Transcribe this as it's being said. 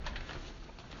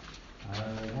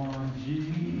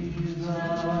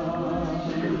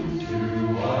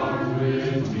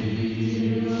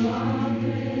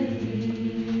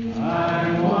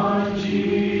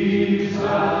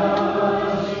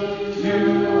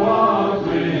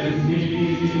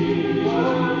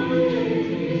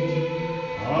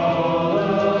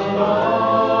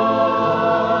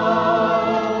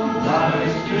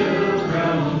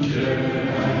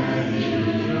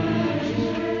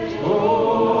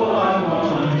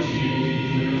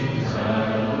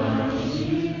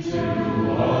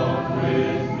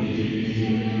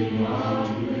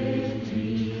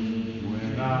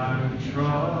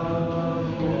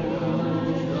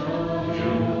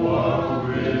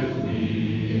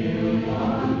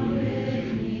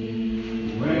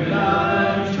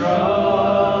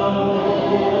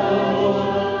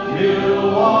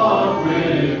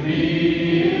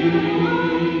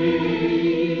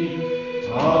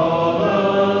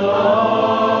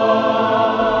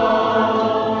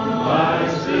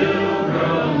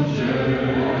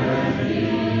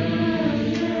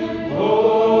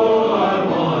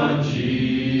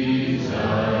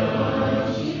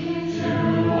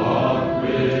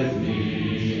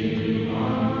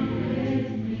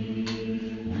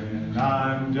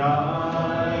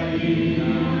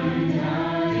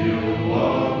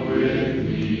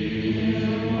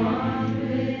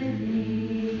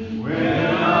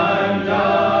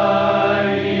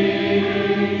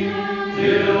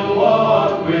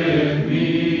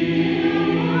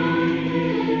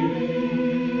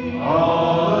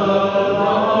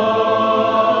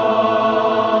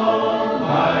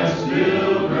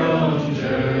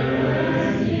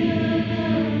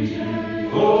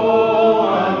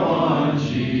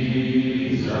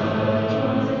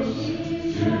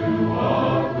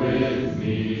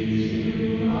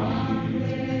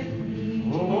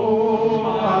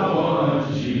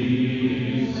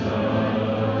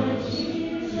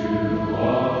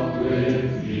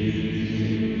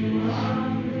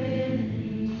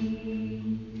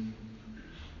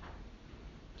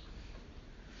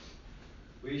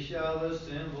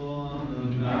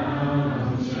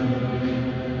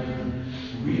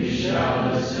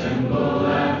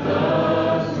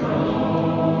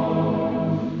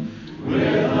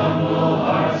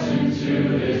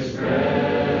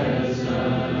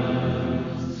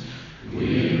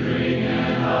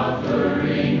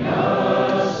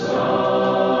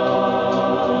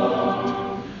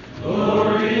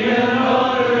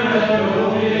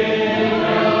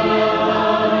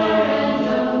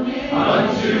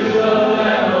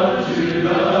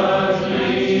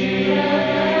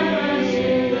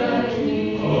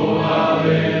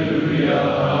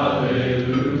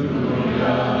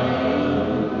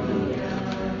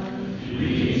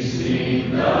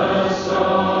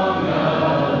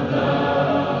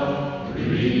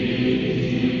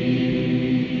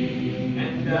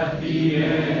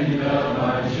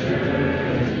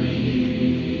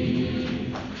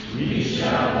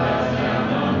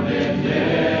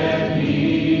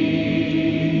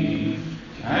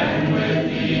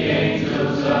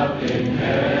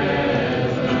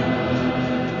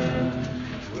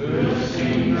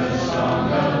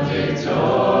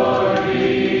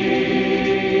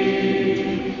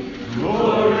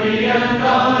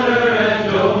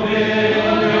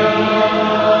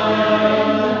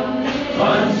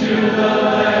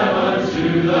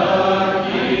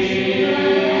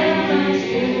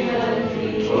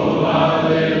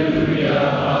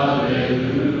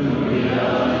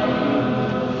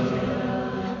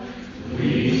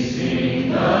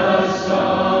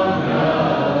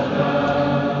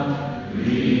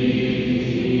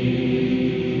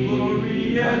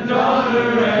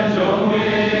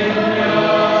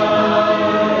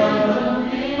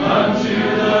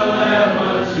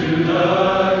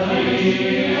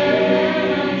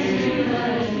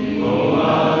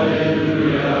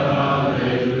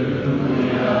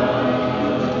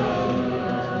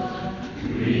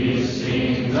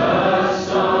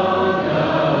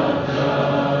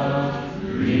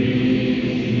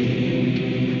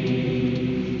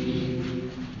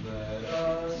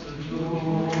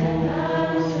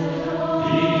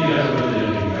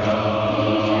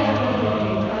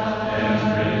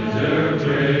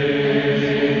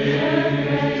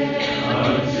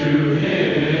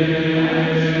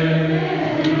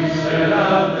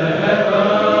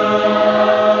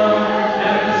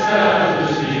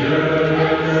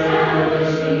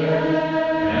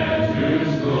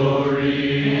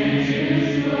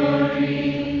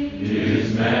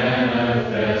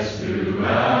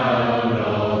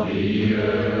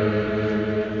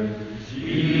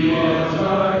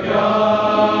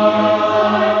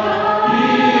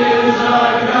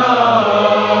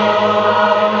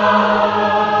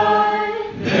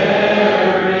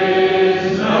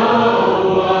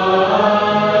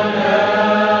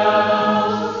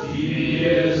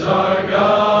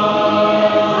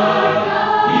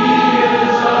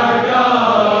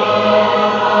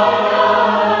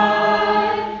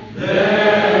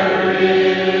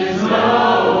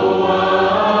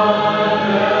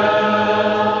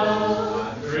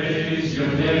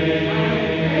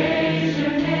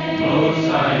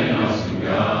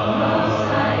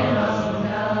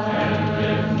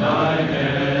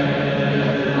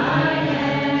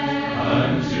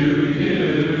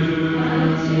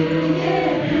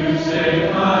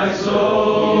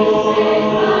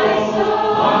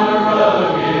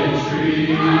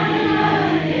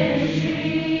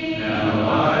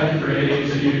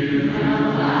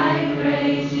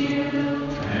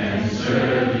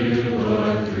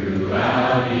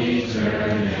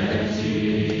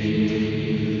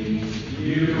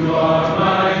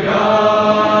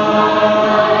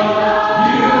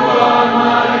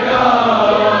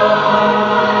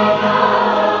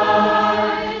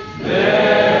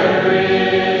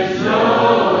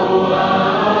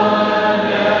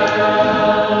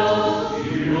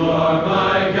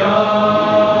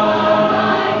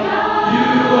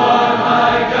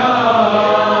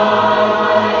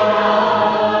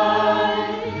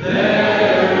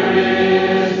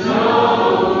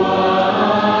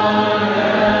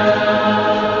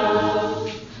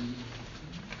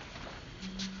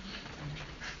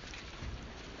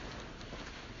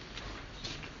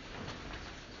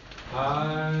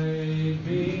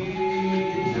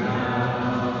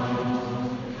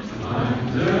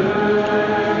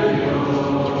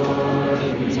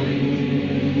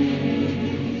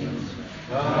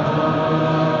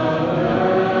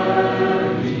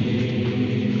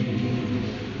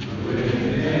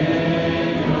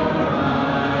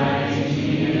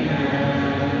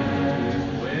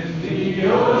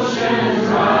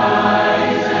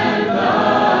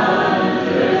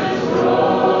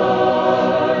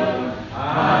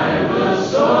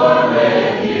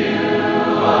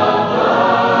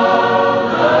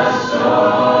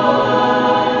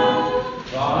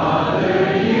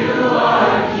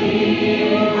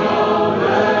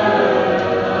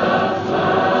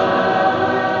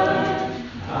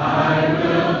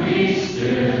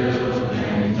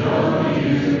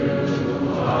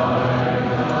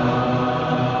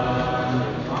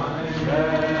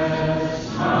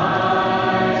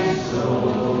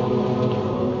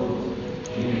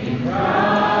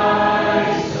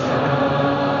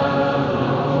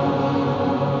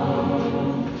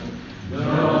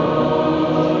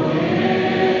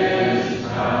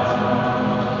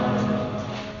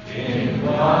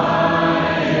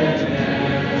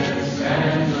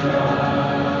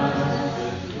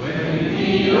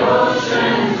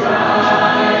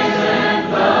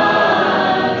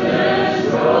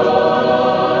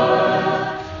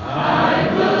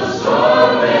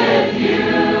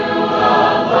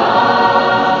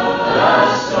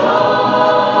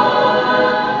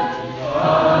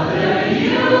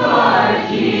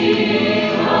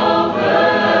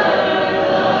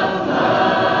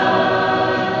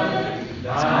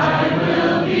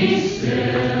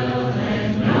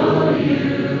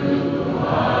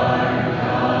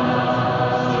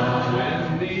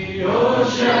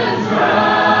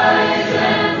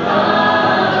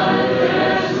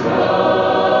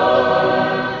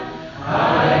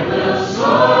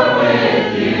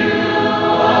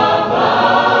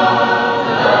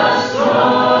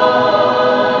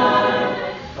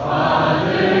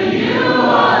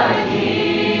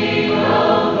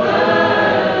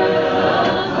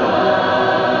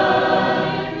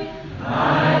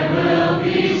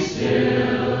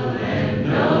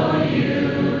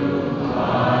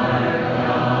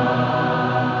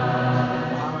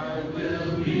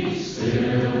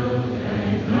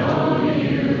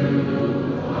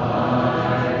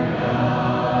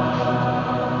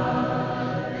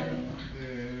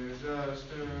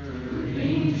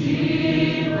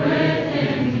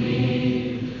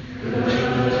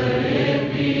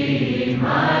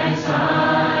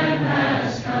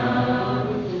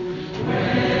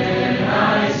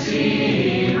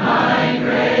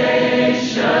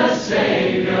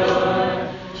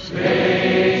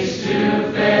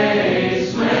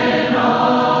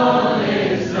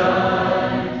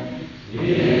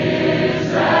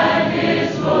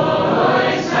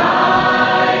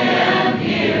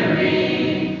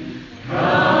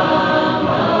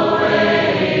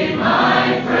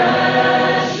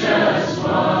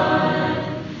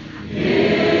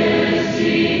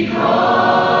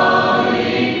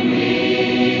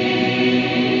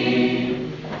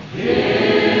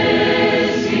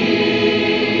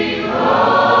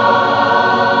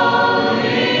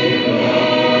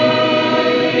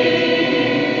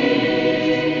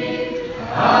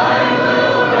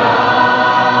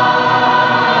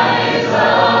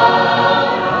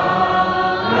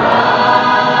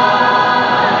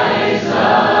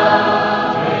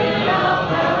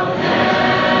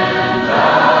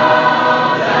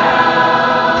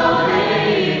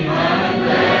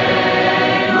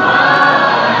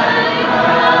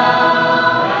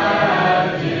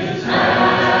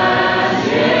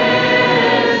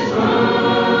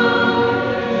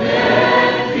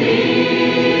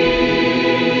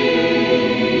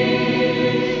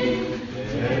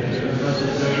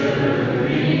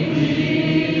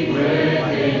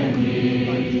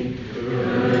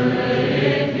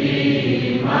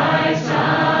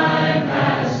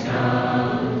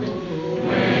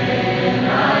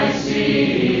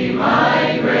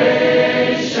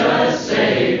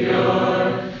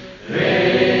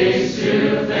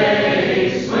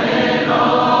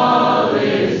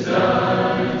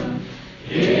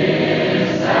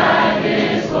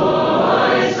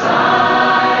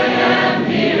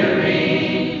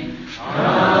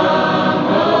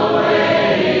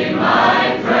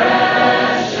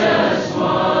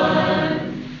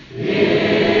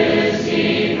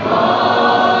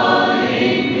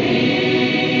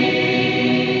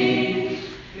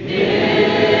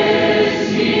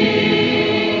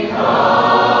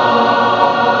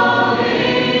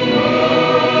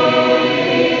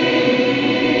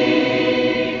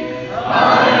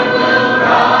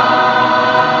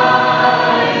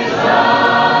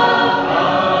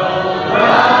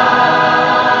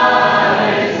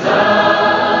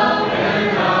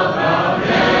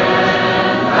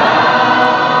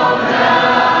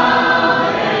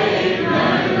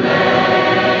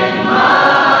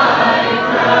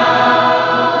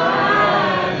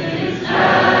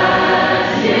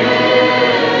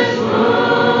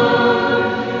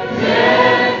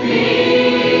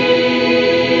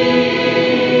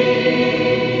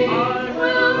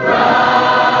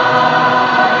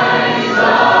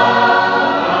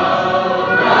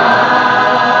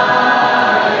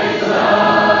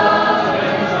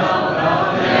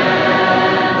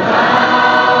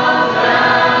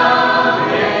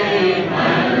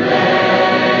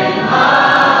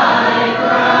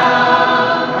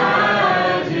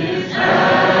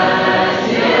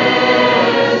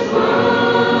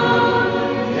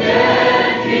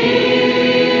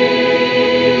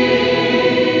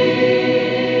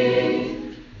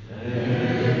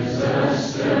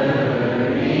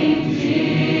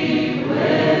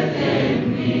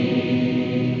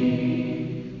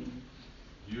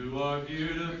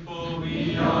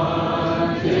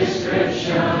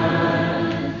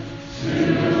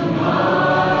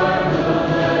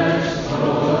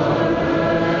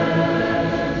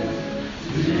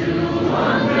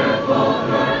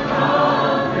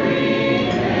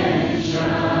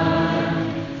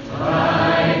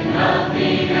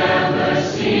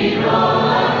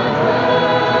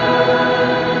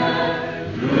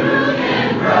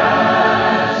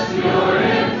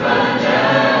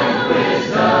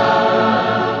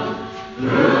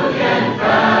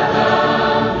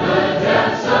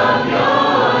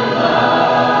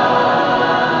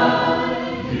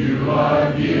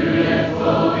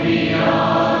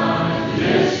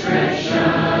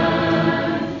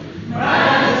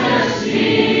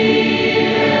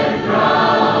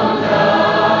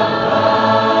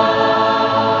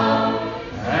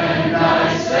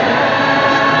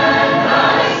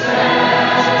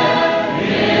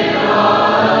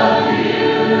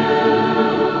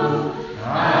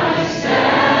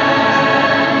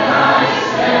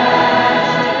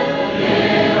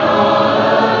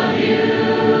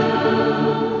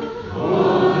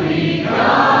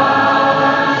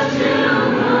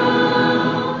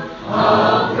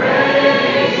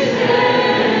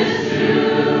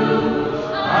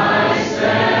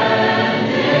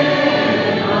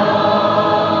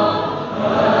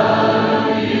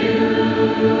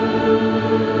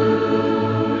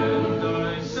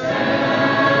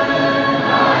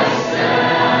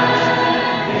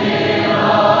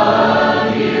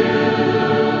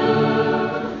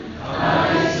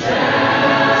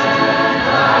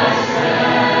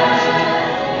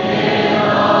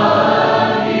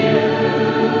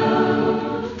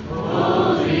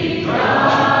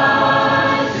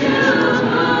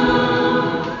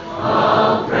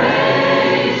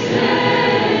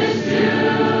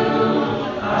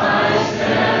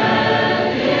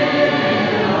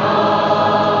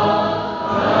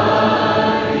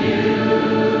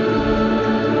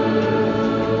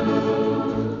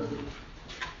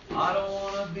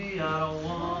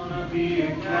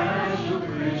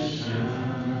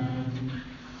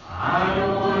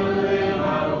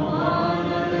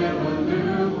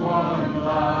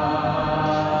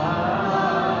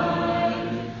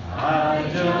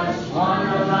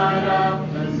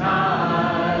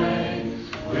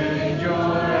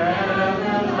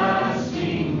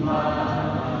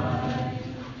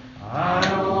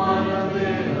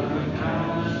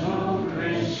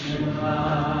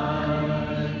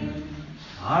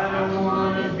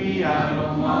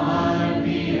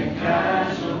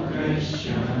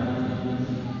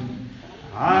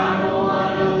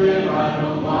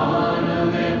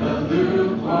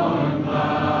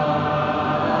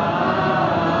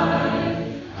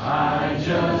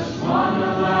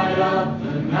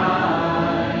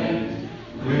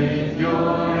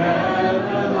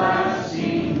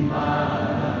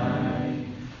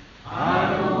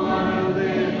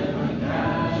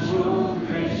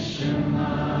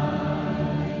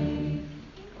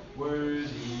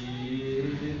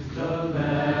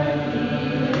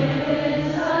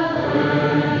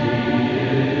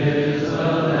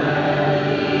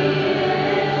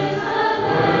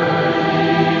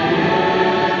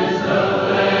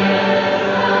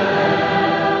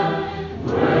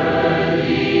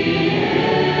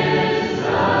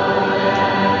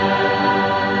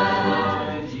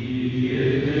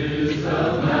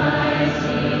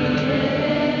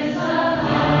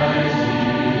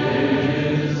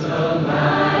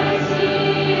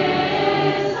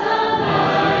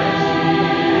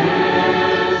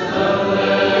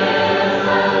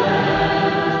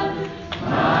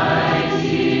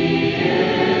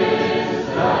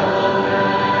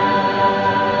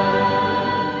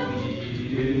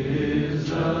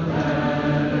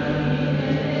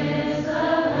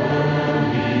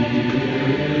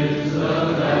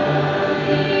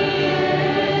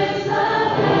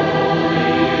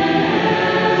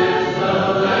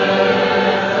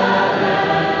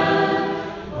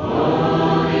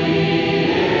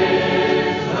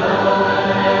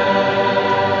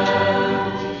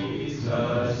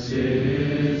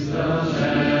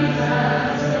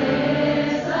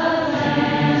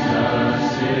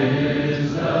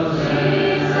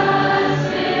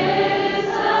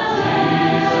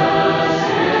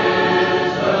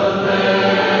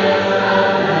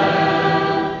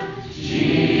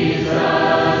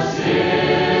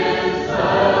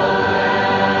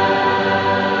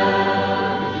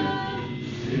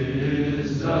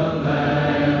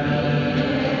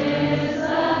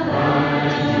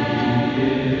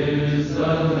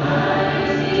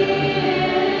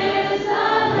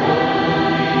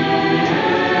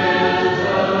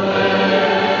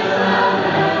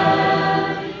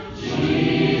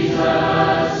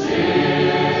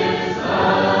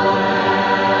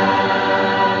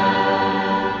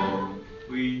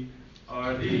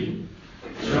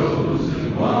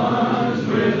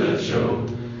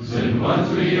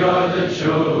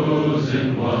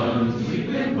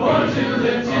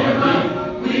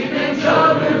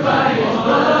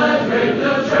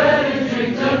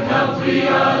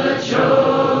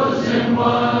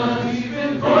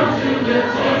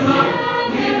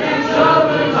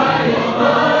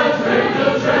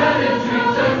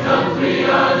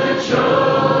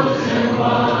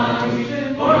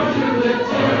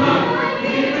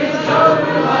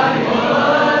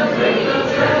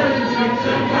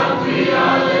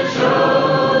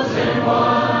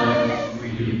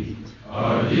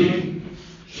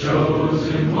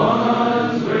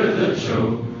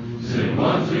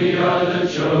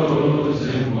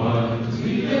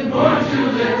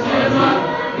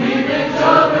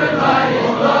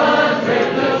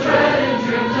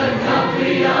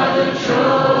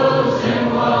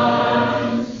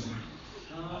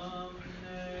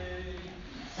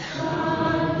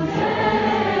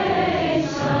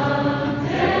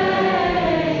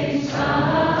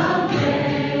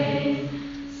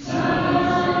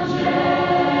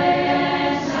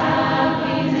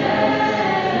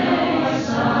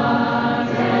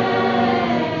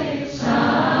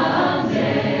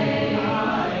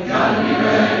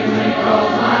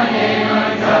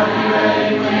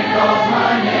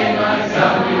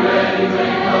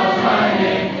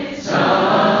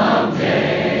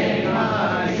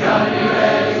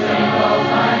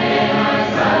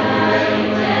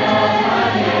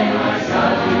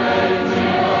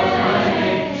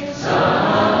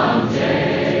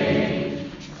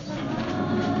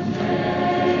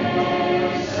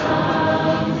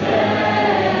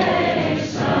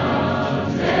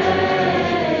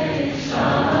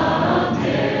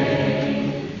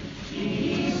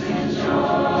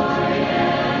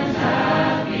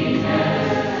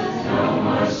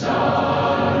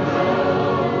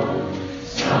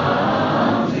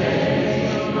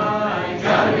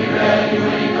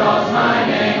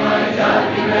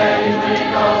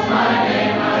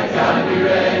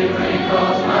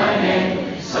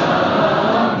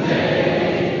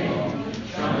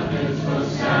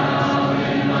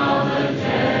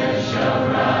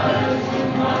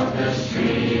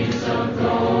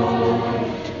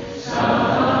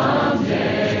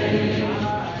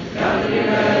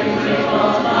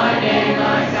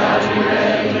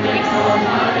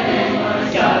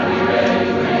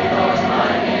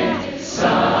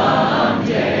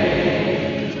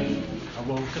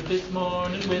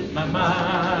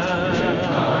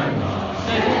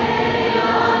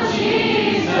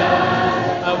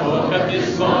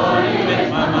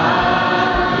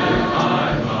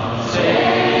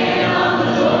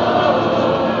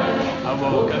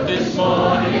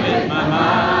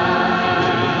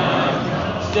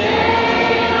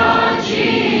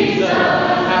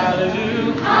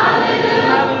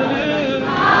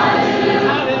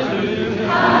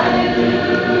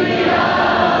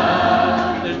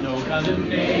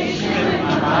Condemnation in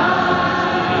my mind.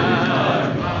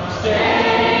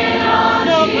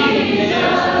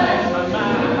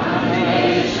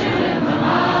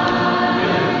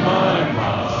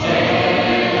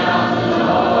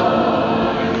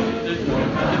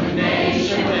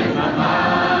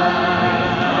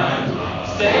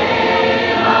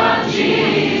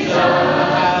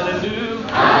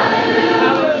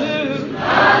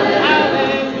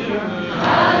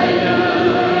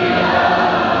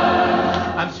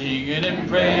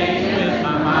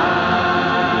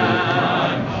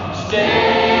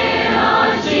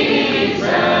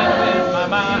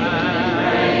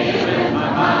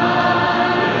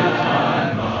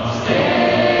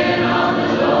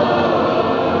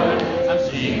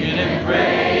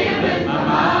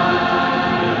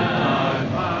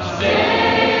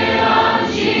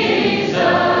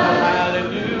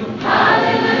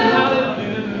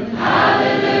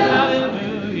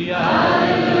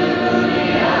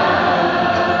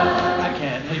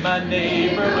 my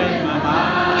neighbor with my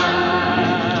mind.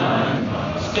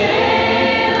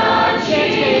 Stay, Lord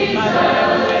Jesus, my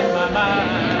neighbor with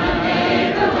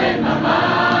my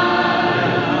mind.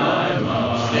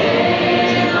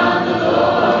 Stay on the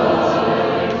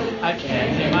Lord. I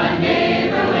can't take my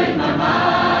neighbor with my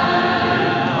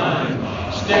mind.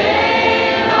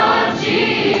 Stay on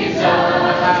Jesus.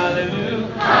 Hallelujah.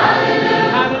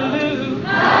 Hallelujah.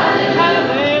 Hallelujah.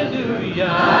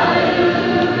 Hallelujah.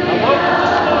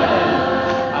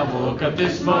 I woke up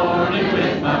this morning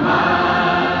with my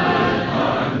mind.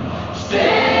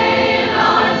 Stay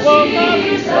on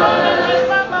Jesus. With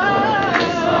my mind.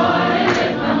 This morning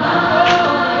with my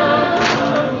mind.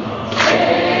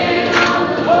 Stay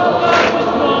on the Lord.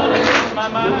 This morning with my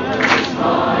mind. This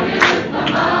morning with my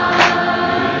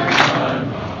mind.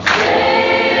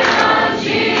 Stay on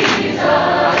Jesus.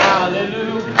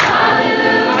 Hallelujah.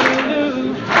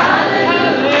 Hallelujah.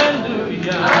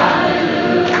 Hallelujah.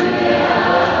 Hallelujah.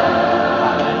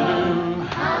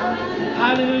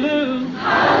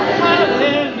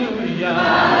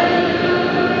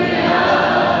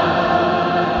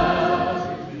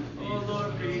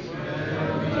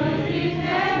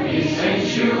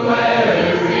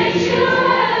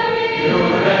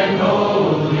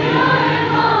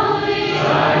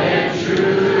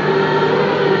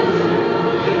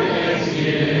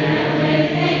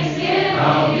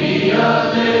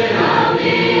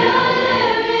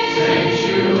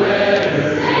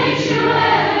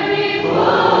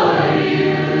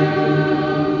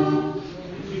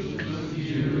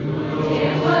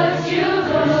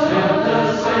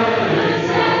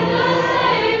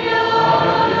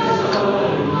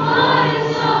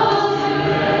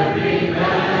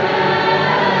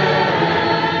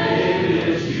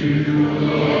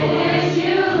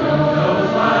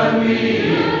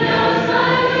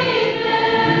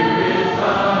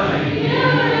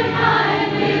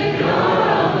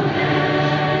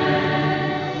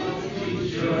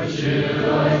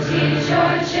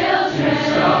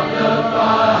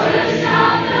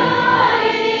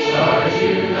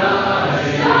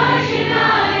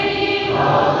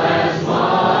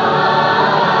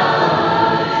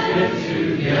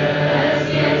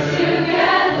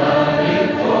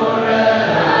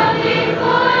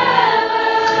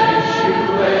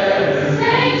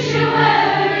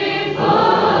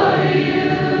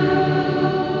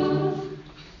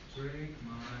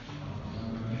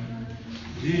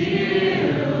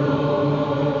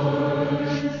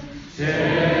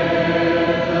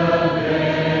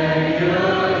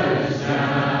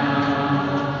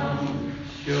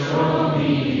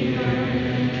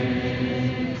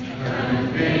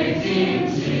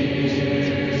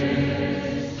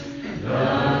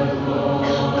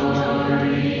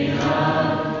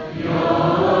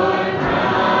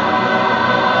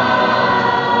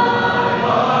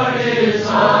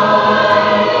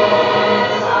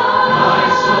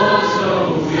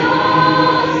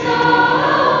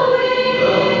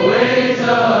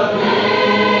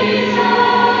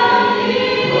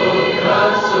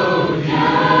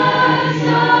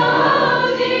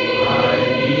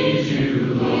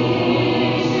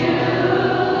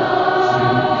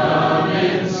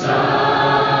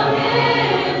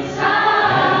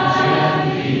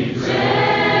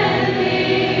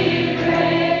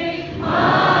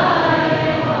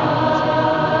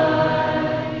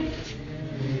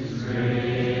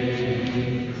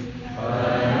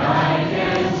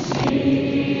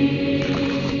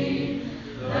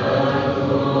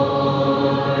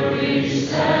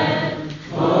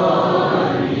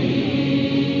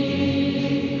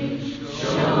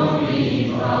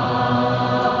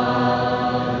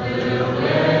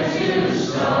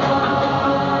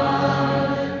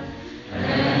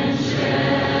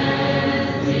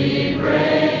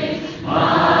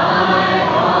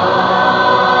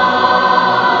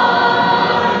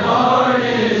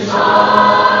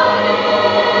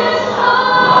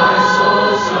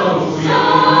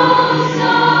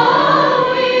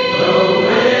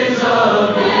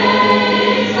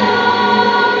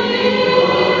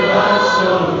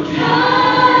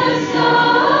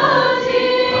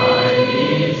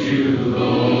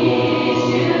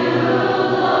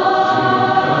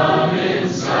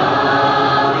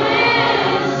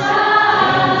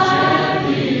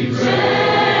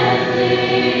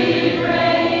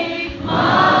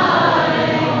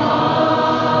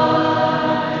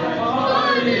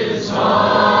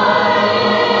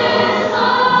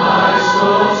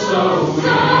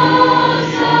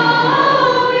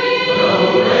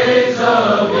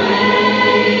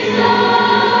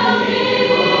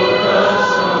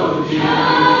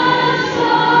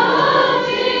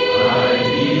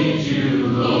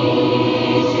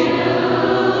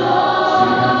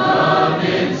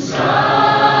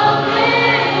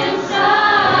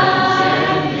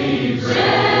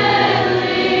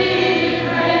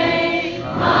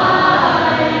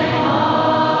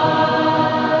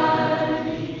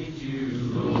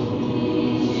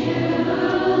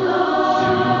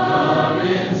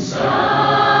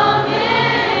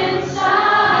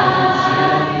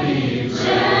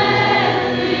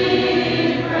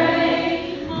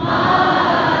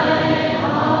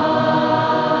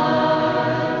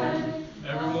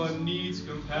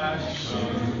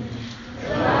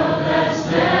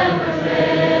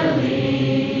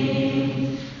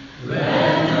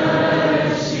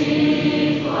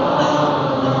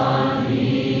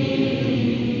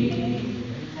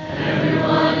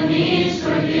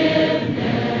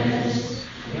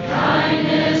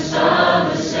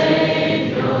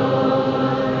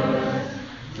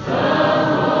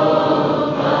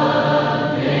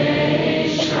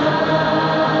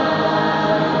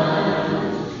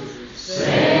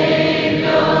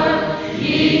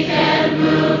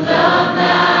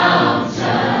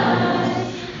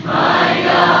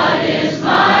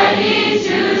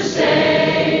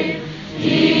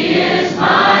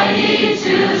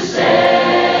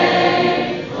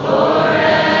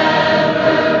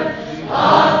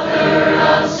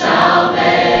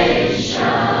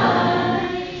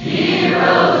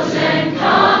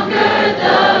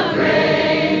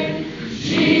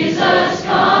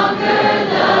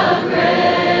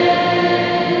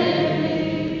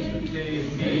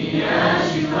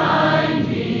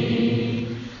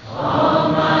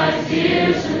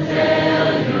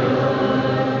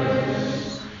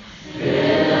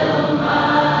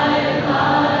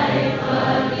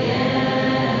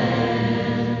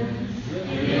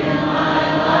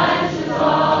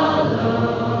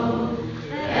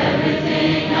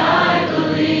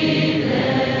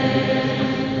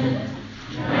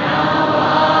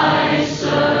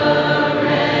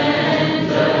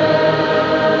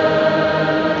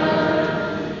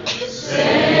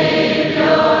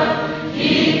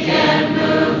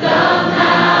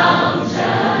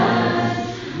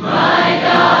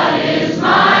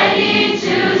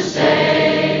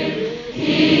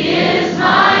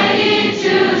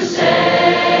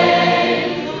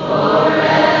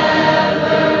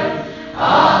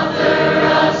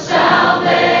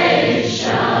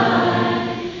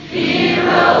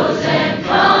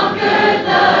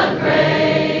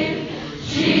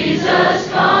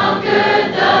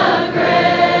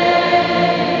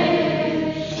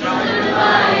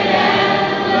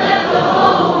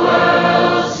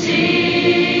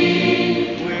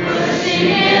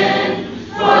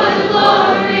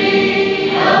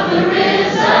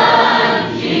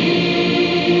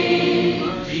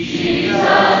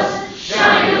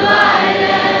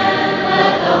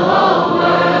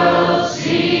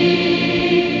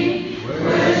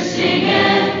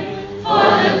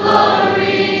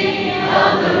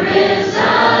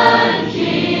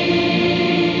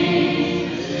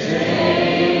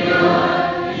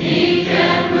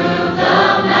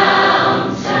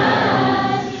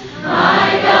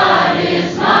 My God.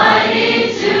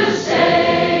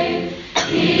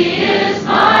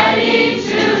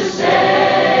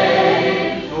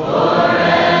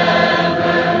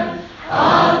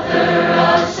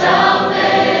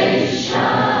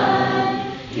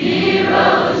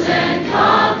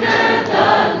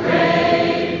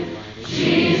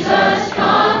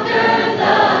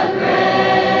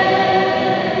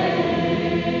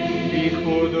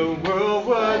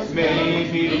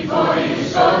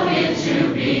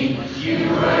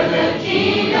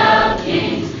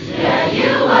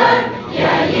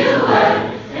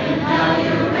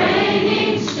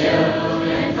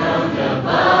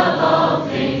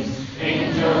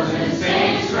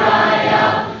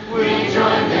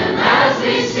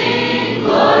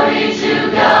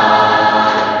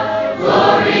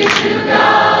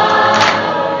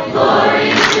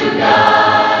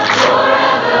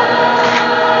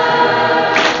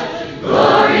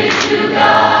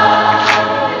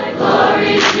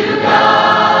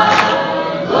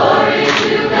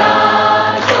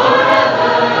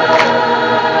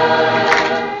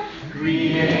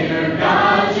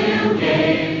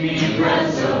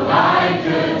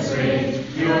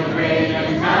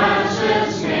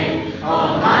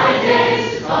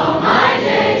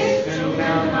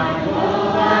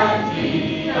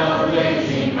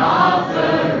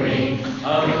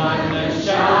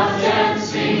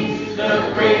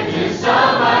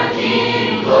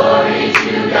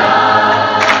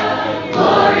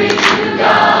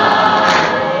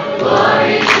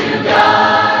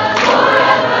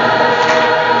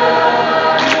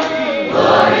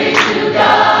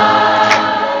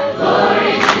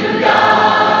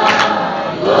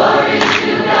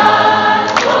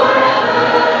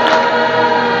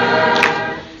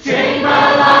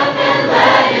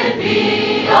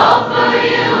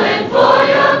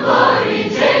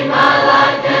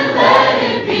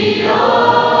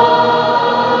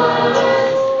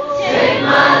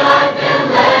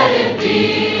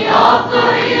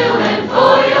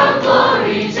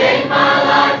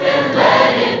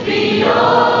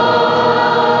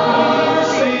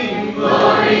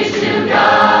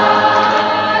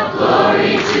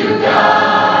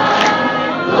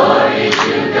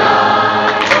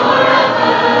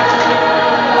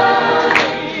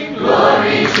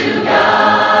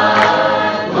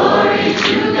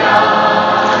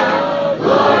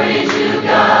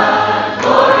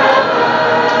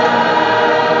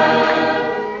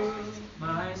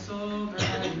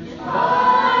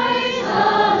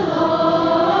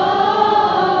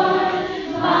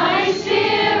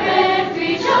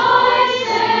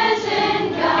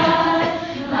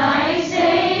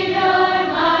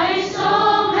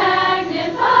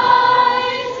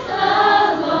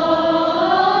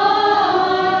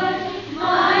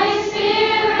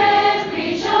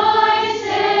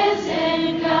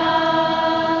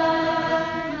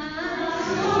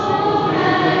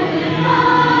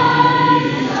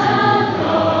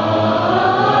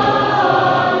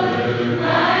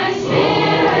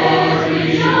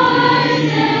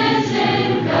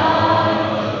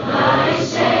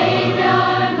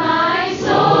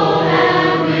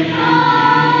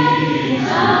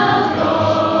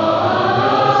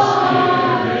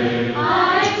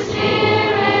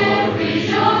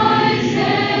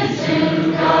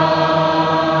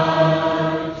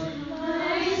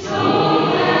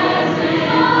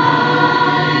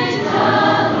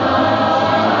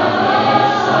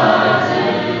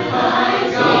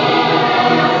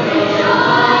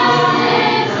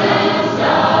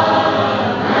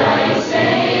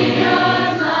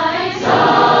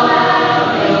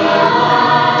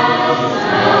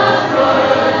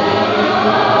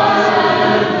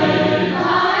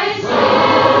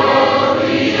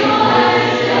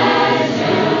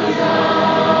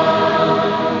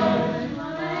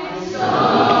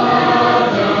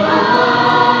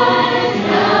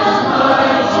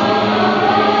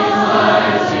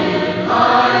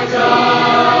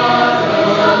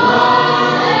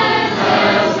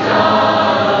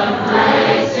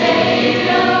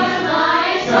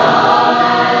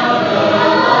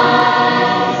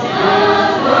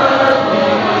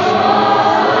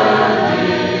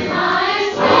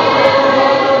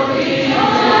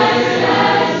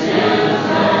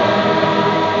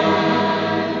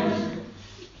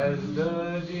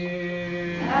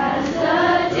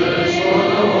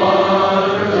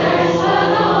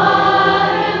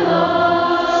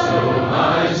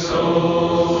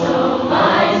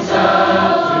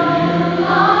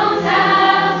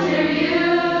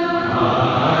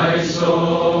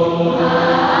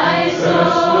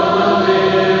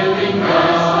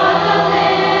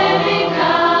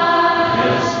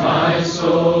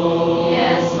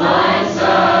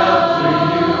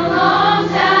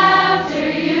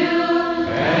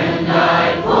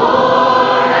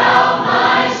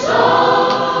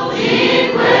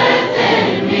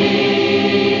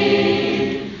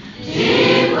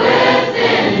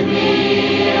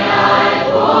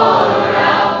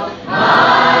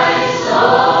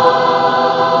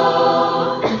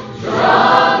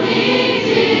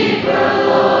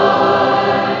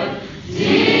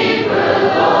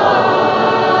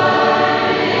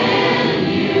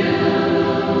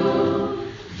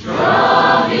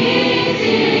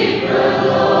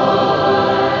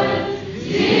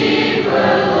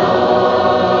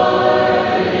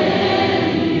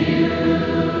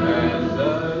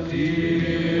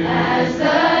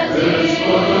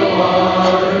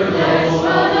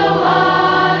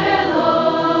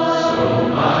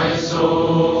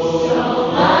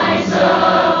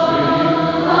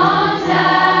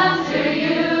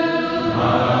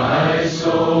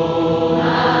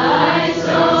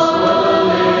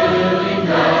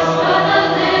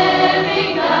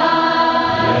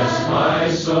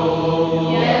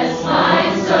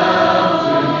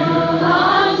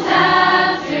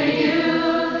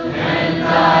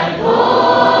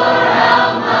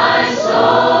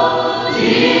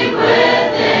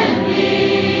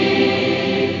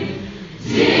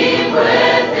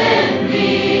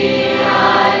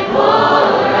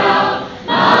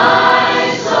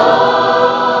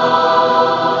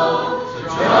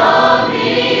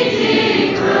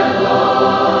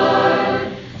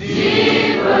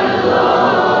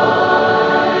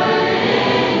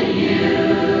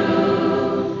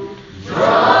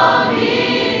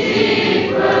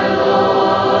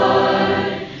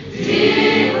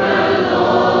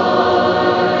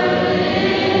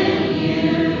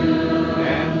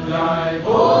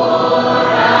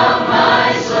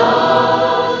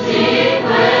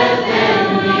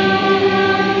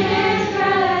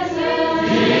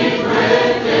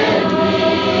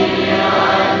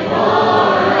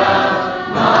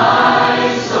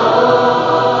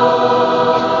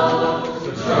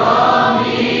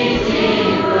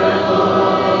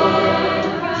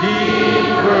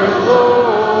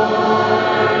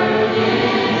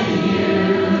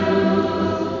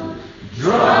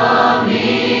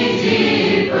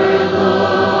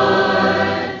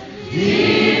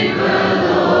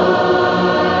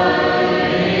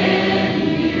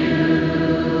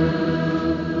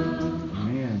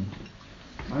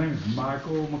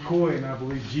 McCoy, and I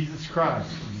believe Jesus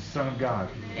Christ is the Son of God.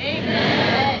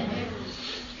 Amen.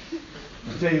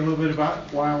 I'll tell you a little bit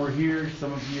about why we're here.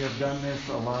 Some of you have done this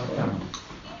a lot of times.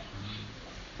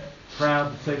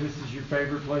 Proud to say this is your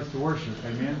favorite place to worship.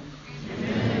 Amen?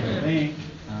 Amen. I think.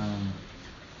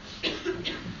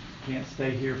 Can't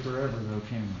stay here forever, though,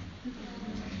 can we?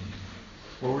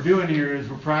 What we're doing here is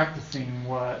we're practicing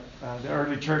what the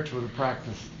early church would have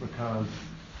practiced, because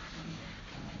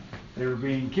they were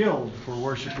being killed for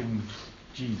worshiping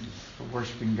Jesus, for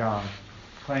worshiping God,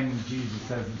 claiming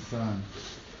Jesus as his son.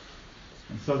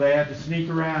 And so they had to sneak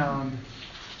around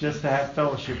just to have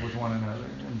fellowship with one another.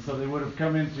 And so they would have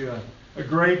come into a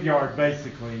graveyard,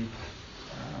 basically.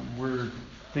 We're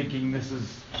thinking this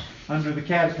is under the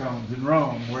catacombs in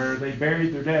Rome, where they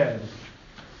buried their dead.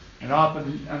 And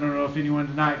often, I don't know if anyone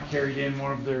tonight carried in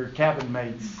one of their cabin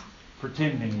mates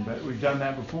pretending, but we've done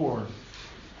that before.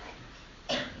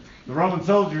 The Roman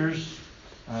soldiers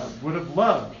would have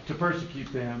loved to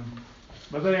persecute them,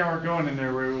 but they aren't going in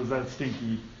there where it was that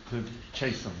stinky to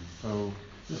chase them. So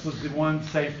this was the one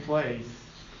safe place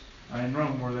in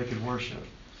Rome where they could worship.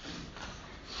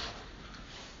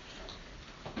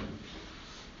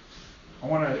 I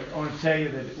want to tell you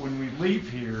that when we leave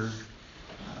here,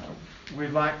 we'd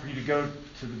like for you to go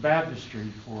to the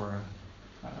baptistry for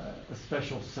a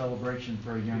special celebration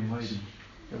for a young lady,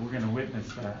 that we're going to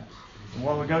witness that. A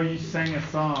while ago you sang a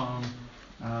song,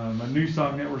 a new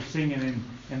song that we're singing,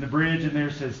 and the bridge in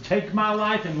there says, "Take my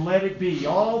life and let it be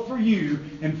all for you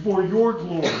and for your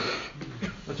glory."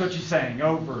 That's what you sang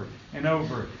over and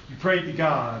over. You prayed to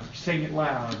God. You sang it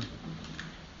loud.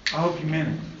 I hope you meant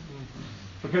it.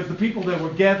 Because the people that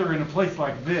would gather in a place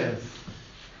like this,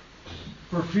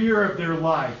 for fear of their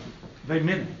life, they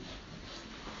meant it.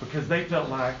 Because they felt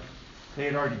like they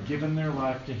had already given their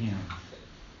life to Him.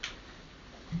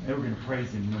 They were going to praise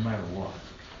Him no matter what.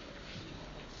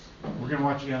 We're going to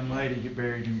watch a young lady get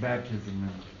buried in baptism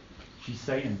now. She's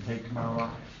saying, "Take my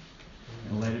life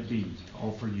and let it be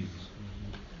all for you."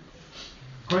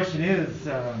 The question is,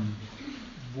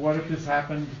 what if this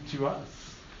happened to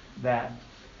us? That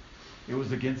it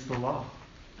was against the law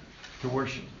to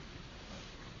worship.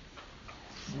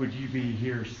 Would you be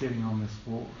here sitting on this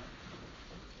floor?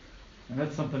 And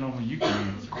that's something only you can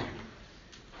answer.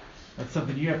 That's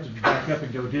something you have to back up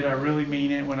and go, did I really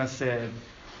mean it when I said,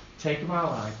 "Take my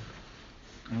life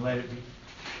and let it be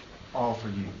all for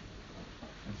you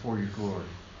and for your glory"?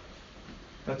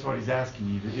 That's what He's asking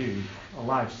you to do. A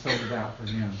life sold out for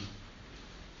Him.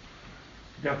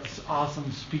 We've got this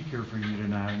awesome speaker for you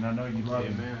tonight, and I know you love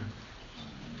him.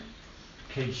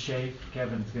 Kay Shafe.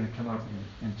 Kevin's going to come up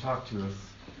and talk to us.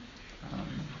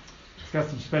 He's got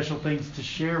some special things to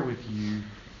share with you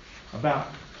about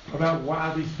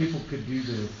why these people could do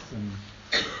this, and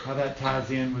how that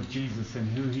ties in with Jesus and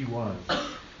who He was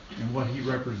and what He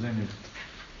represented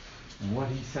and what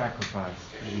He sacrificed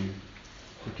for you.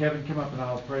 So Kevin, come up and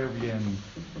I'll pray over you, and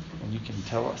you can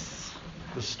tell us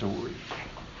the story.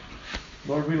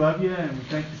 Lord, we love you, and we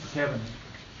thank you for Kevin.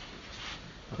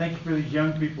 I thank you for these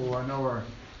young people. I know are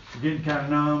getting kind of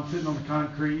numb, sitting on the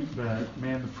concrete, but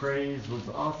man, the praise was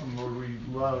awesome, Lord. We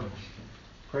loved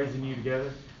praising you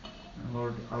together. And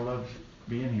Lord, I love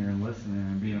being here and listening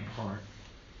and being a part.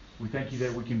 We thank you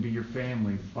that we can be your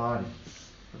family, the body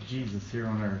of Jesus here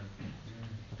on earth.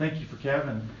 I thank you for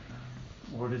Kevin.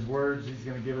 Lord, his words he's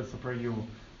going to give us, I pray you'll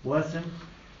bless him.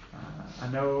 I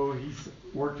know he's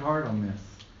worked hard on this.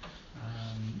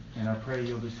 And I pray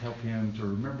you'll just help him to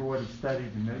remember what he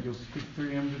studied, and that you'll speak through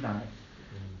him tonight.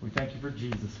 We thank you for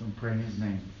Jesus, and we pray in His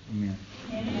name. Amen.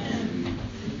 Amen.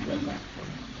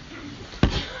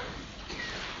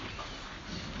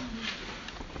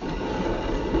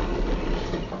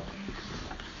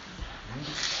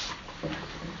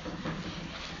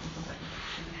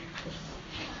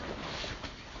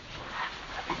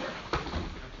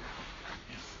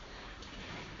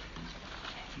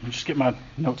 Let me just get my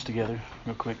notes together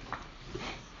real quick.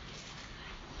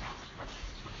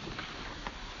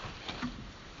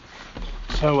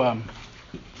 So,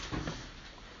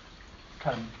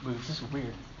 kind of moves. This is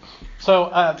weird. So,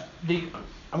 I'm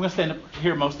going to stand up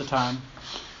here most of the time.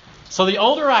 So, the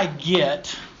older I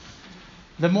get,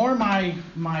 the more my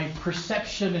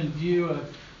perception and view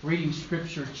of reading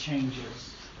Scripture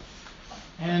changes.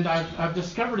 And I've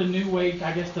discovered a new way,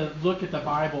 I guess, to look at the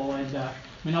Bible. And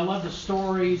I love the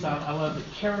stories. I love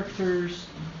the characters.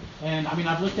 And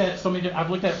I've looked at it so many.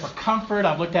 I've looked at it for comfort.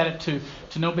 I've looked at it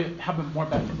to know how more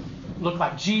about look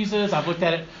like Jesus. I've looked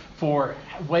at it for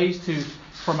ways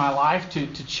for my life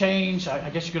to change. I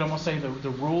guess you could almost say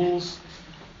the rules.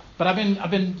 But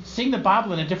I've been seeing the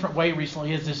Bible in a different way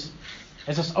recently as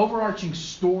this overarching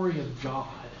story of God.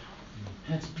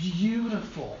 And it's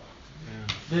beautiful.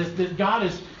 God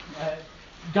is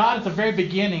at the very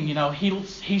beginning,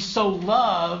 He so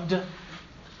loved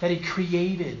that He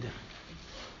created.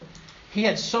 He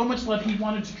had so much love, He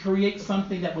wanted to create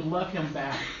something that would love Him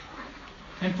back.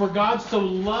 And for God so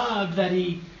loved that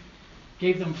He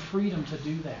gave them freedom to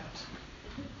do that.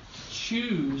 To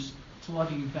choose to love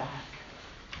Him back.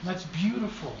 And that's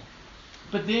beautiful.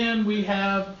 But then we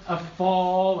have a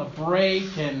fall, a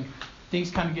break, and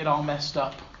things kind of get all messed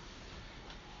up.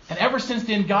 And ever since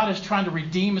then, God is trying to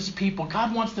redeem His people.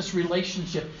 God wants this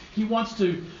relationship. He wants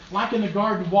to, like in the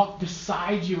garden, walk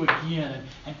beside you again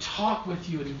and talk with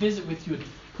you and visit with you and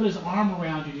put His arm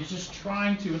around you. He's just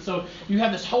trying to. And so you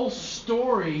have this whole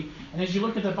story, and as you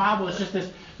look at the Bible, it's just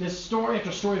this story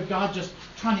after story of God just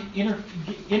trying to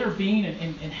intervene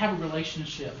and have a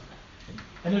relationship.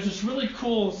 And there's this really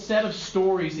cool set of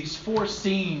stories, these 4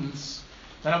 scenes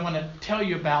that I want to tell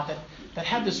you about that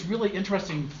have this really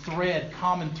interesting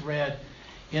common thread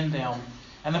in them.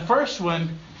 And the first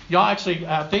one, y'all actually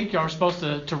think y'all are supposed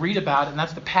to read about it, and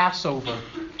that's the Passover.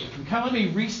 And kind of let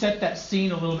me reset that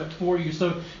scene a little bit for you.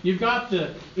 So you've got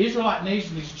the Israelite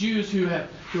nation, these Jews who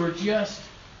are just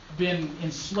been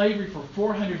in slavery for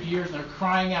 400 years, and they're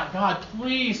crying out, God,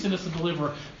 please send us a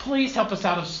deliverer. Please help us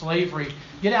out of slavery.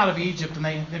 Get out of Egypt. And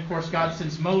then, of course, God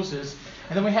sends Moses.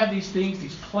 And then we have these things,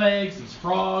 these plagues, these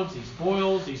frogs, these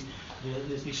boils, these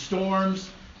storms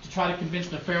to try to convince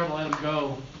the Pharaoh to let them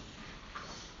go.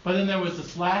 But then there was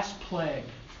this last plague.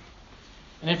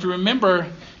 And if you remember,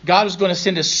 God was going to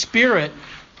send His Spirit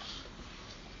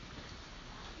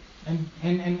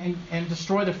and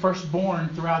destroy the firstborn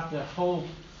throughout the whole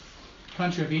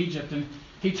country of Egypt. And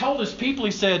He told His people,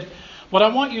 He said, what I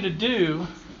want you to do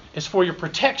is for your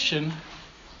protection,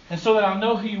 and so that I'll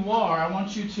know who you are, I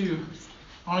want you to,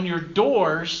 on your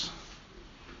doors,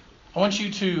 I want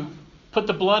you to put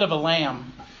the blood of a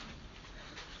lamb.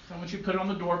 So I want you to put it on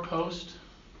the doorpost.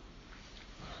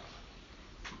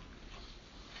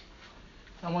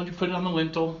 I want you to put it on the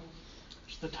lintel,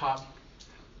 just the top.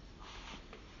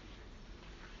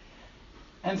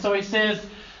 And so He says,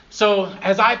 so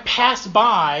as I pass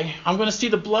by, I'm going to see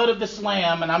the blood of this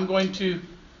lamb, and I'm going to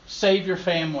save your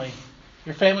family.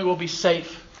 Your family will be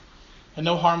safe, and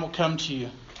no harm will come to you.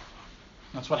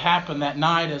 That's what happened that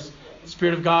night as the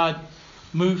Spirit of God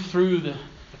moved through the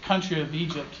country of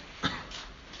Egypt.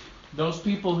 Those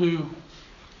people whose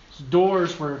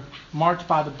doors were marked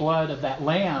by the blood of that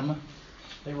lamb,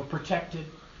 they were protected.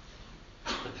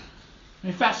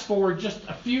 And fast forward just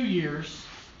a few years,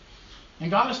 and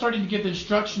God is starting to give the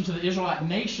instruction to the Israelite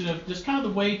nation of just kind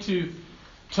of the way to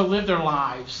live their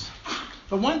lives.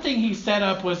 But one thing He set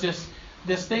up was this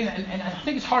thing, and I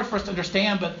think it's hard for us to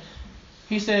understand, but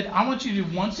He said, I want you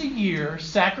to once a year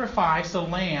sacrifice a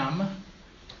lamb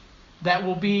that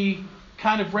will be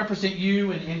kind of represent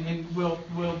you and will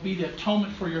be the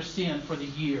atonement for your sin for the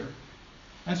year.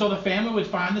 And so the family would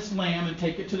find this lamb and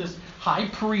take it to this high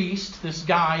priest, this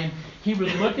guy, and he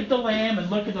would look at the lamb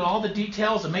and look at all the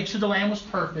details and make sure the lamb was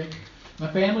perfect. The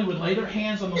family would lay their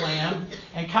hands on the lamb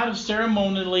and kind of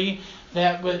ceremonially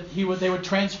they would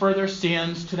transfer their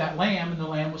sins to that lamb, and the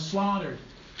lamb was slaughtered.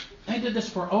 They did this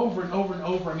for over and over and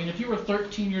over. I mean, if you were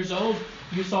 13 years old,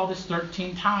 you saw this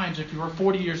 13 times. If you were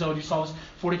 40 years old, you saw this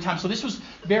 40 times. So this was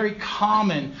very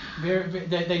common.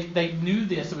 They knew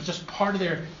this. It was just part of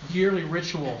their yearly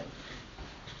ritual.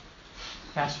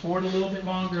 Fast forward a little bit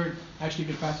longer. Actually,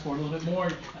 you can fast forward a little bit more.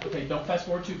 Okay, don't fast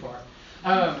forward too far.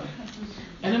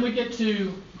 And then we get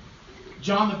to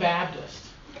John the Baptist.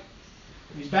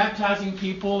 He's baptizing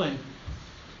people, and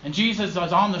Jesus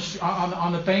was on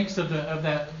the banks of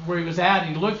that where He was at,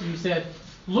 and He looked and He said,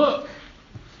 "Look,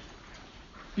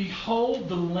 behold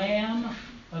the Lamb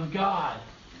of God."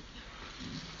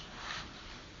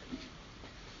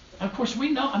 And of course,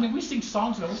 we know. I mean, we sing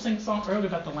songs about. We sang a song earlier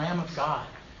about the Lamb of God,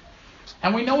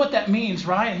 and we know what that means,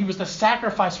 right? He was the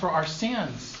sacrifice for our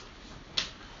sins.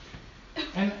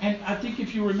 And I think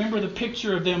if you remember the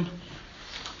picture of them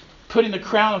putting the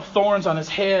crown of thorns on His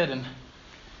head and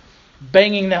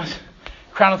banging that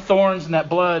crown of thorns and that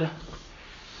blood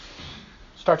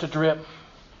start to drip.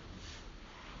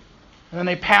 And then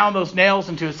they pound those nails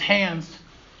into His hands.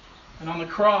 And on the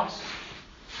cross,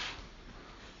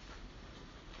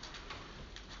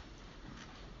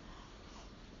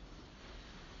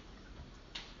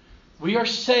 we are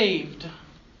saved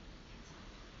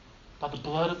by the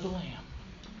blood of the Lamb.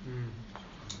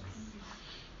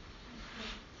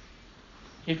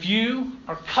 If you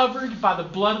are covered by the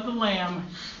blood of the Lamb,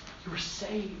 you are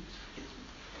saved.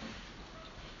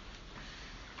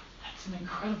 That's an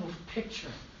incredible picture.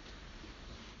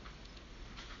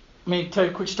 let me tell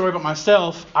you a quick story about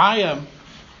myself. I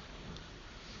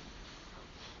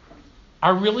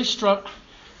really struggle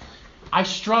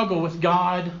with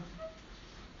God.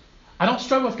 I don't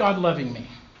struggle with God loving me.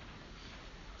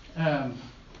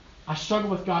 I struggle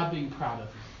with God being proud of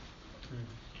me.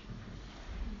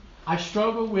 I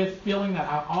struggle with feeling that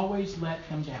I always let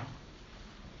Him down.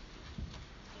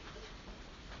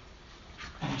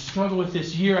 And I struggle with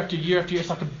this year after year after year. It's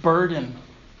like a burden.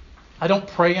 I don't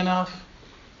pray enough.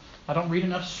 I don't read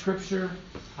enough Scripture.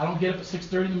 I don't get up at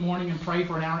 6:30 in the morning and pray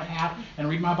for an hour and a half and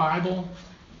read my Bible.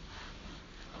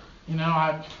 You know,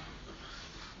 I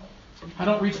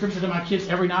don't read Scripture to my kids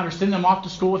every night or send them off to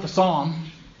school with a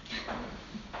psalm.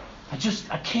 I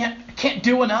can't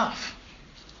do enough.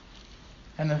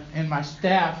 And my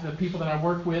staff, the people that I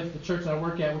work with, the church that I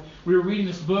work at, we were reading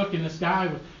this book, and this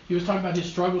guy, he was talking about his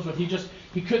struggles with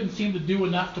he couldn't seem to do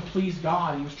enough to please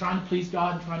God. He was trying to please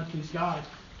God and trying to please God.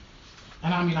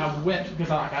 And I mean, I wept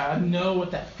because I know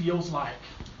what that feels like.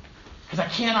 Because I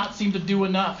cannot seem to do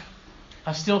enough.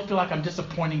 I still feel like I'm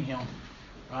disappointing Him,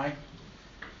 right?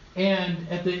 And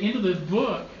at the end of the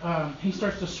book, he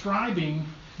starts describing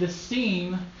this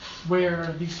scene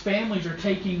where these families are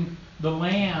taking the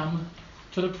lamb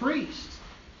to the priest.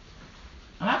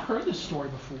 And I've heard this story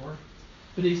before,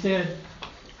 but he said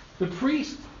the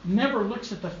priest never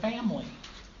looks at the family.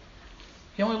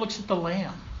 He only looks at the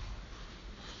lamb.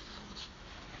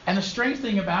 And the strange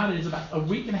thing about it is, about a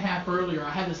week and a half earlier,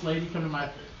 I had this lady come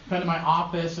to my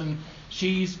office, and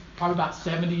she's probably about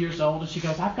 70 years old, and she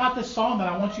goes, "I've got this song that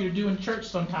I want you to do in church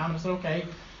sometime." And I said, "Okay."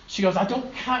 She goes, "I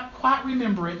don't quite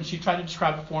remember it," and she tried to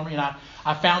describe it for me, and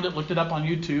I found it, looked it up on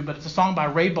YouTube, but it's a song by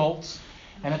Ray Boltz,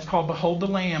 and it's called "Behold the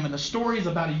Lamb," and the story is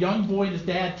about a young boy and his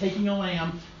dad taking a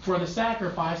lamb for the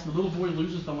sacrifice, and the little boy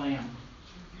loses the lamb.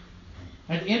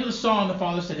 At the end of the song, the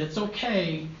father said, "It's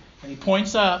okay," and he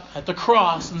points up at the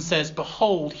cross and says,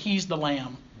 "Behold, He's the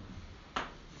Lamb."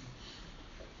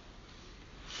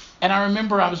 And I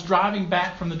remember I was driving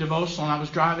back from the devotional, and I was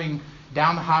driving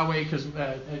down the highway because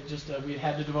we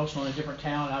had the devotional in a different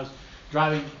town, and I was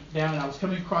driving down, and I was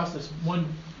coming across this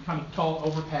one kind of tall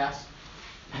overpass,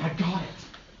 and I got it.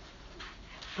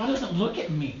 God doesn't look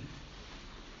at me.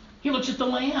 He looks at the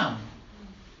Lamb.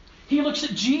 He looks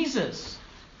at Jesus.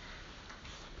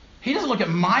 He doesn't look at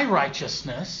my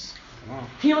righteousness.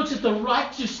 He looks at the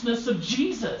righteousness of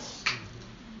Jesus.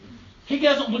 He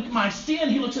doesn't look at my sin.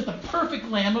 He looks at the perfect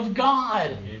Lamb of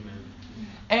God. Amen.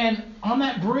 And on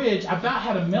that bridge, I about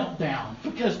had a meltdown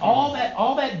because all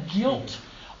that guilt,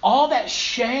 all that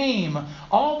shame,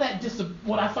 all that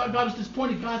what I thought God was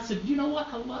disappointed, God said, "You know what?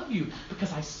 I love you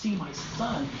because I see my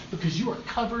Son, because you are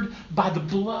covered by the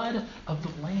blood of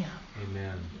the Lamb."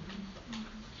 Amen.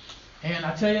 And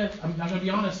I tell you, I'm going to be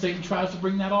honest, Satan tries to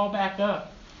bring that all back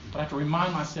up. But I have to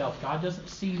remind myself, God doesn't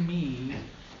see me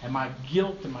and my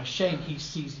guilt and my shame. He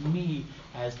sees me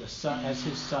as the Son, as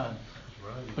His Son.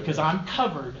 Because I'm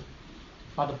covered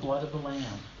by the blood of the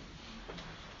Lamb.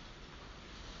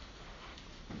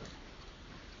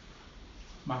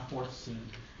 My fourth scene.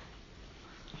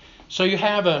 So you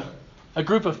have a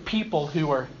group of people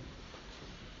who are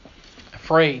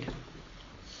afraid.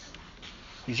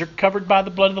 These are covered by the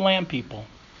blood of the Lamb people.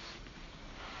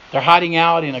 They're hiding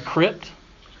out in a crypt.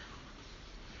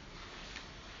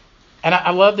 And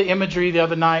I love the imagery the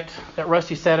other night that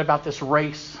Rusty said about this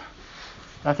race.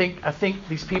 I think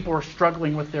these people are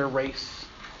struggling with their race.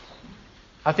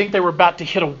 I think they were about to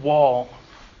hit a wall.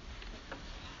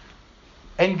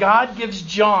 And God gives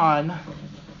John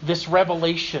this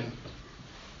revelation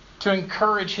to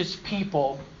encourage His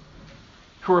people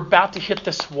who are about to hit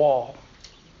this wall.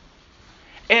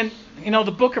 And,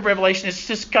 the book of Revelation, it's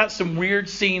just got some weird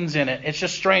scenes in it. It's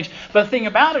just strange. But the thing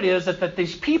about it is that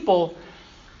these people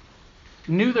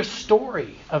knew the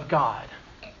story of God.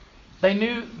 They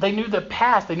knew the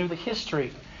past. They knew the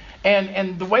history.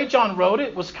 And the way John wrote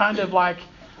it was kind of like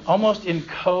almost in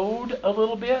code a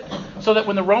little bit, so that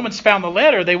when the Romans found the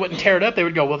letter, they wouldn't tear it up. They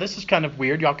would go, "Well, this is kind of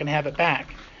weird. Y'all can have it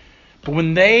back." But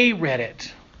when they read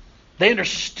it, they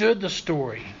understood the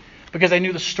story because they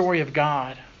knew the story of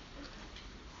God.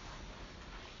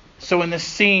 So in this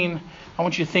scene, I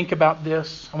want you to think about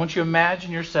this. I want you to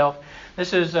imagine yourself.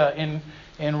 This is in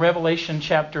Revelation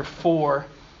chapter 4.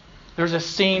 There's a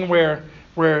scene where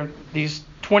these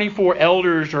 24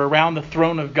 elders are around the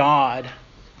throne of God.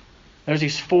 There's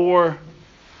these 4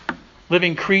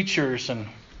 living creatures, and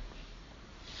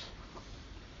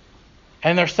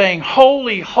they're saying,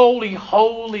 "Holy, holy,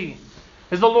 holy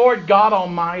is the Lord God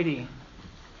Almighty.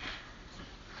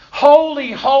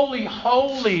 Holy, holy,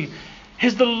 holy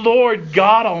is the Lord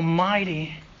God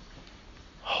Almighty.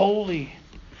 Holy,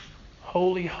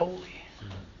 holy, holy."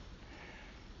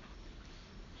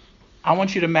 I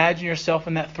want you to imagine yourself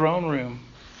in that throne room.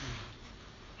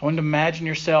 I want you to imagine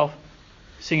yourself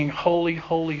singing, holy,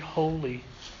 holy, holy.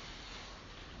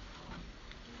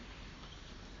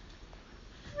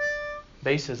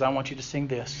 Basses, I want you to sing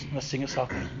this. Let's sing it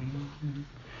softly.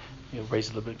 Raise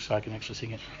it a little bit so I can actually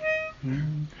sing it.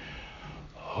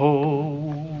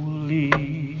 Holy,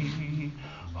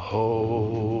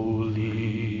 holy,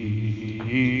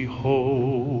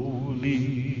 holy,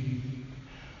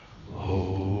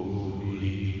 holy.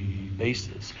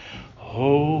 Basses.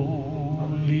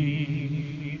 Holy,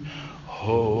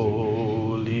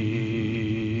 holy,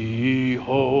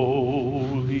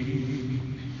 holy,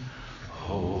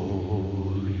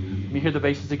 holy. Let me hear the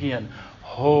basses again.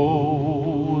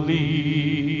 Holy,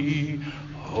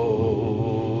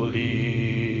 holy,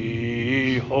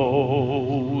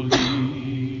 holy,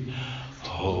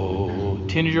 holy.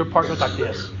 Tenor part goes like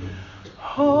this.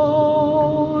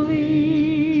 Holy,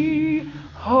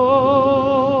 holy,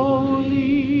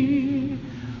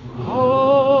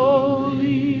 holy,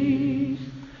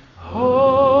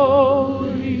 holy, holy,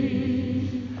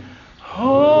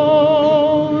 holy,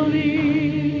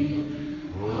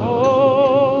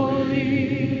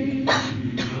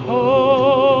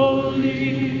 holy,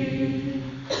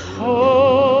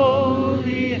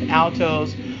 holy, and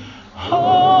altos.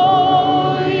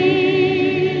 Holy,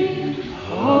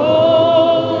 holy,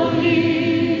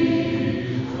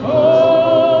 holy,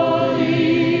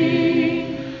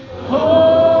 holy,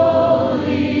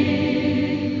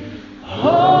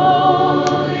 holy,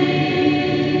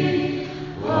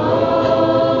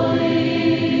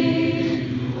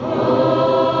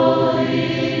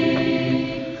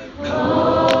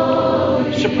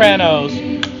 holy. Sopranos.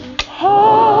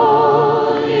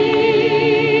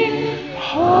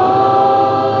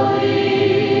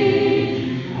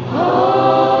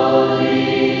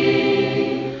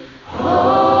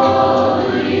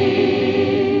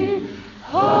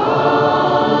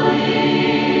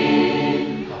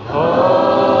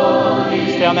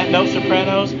 No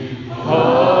sopranos.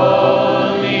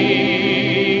 Holy,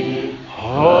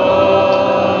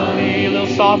 holy, a little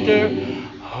softer.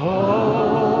 Holy,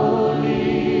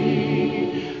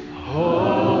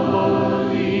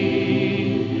 holy,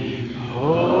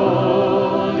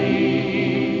 holy,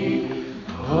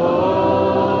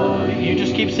 holy. You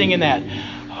just keep singing that.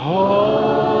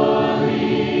 Holy,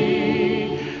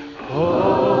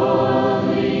 holy,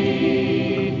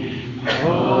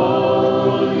 holy.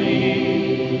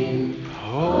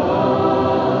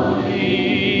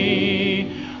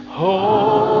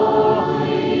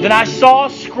 Then I saw a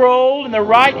scroll in the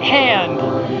right hand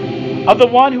of the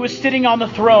one who was sitting on the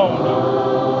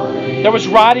throne. There was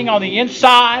writing on the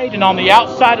inside and on the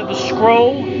outside of the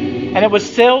scroll, and it was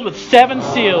sealed with 7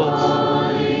 seals.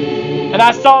 And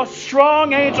I saw a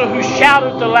strong angel who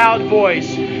shouted with a loud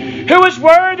voice, "Who is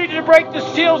worthy to break the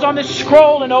seals on this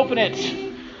scroll and open it?"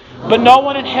 But no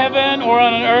one in heaven or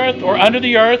on earth or under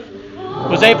the earth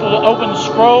was able to open the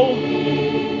scroll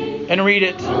and read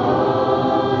it.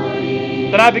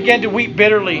 Then I began to weep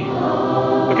bitterly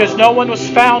because no one was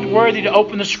found worthy to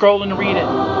open the scroll and read it.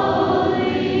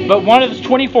 But one of the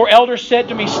 24 elders said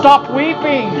to me, "Stop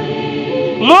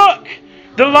weeping. Look,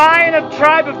 the Lion of the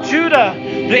tribe of Judah,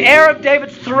 the heir of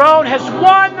David's throne, has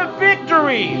won the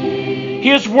victory. He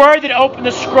is worthy to open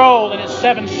the scroll and its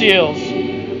 7 seals."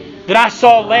 Then I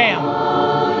saw a lamb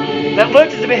that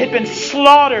looked as if it had been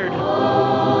slaughtered,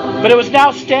 but it was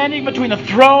now standing between the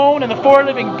throne and the 4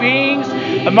 living beings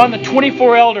among the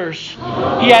 24 elders.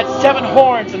 He had 7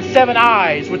 horns and 7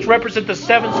 eyes, which represent the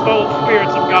 7-fold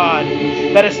spirits of God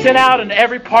that is sent out in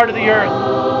every part of the earth.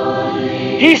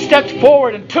 He stepped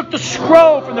forward and took the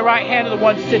scroll from the right hand of the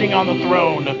one sitting on the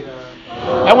throne.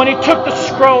 And when he took the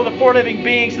scroll, the 4 living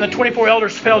beings and the 24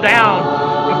 elders fell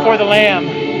down before the Lamb.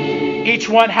 Each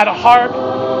one had a harp.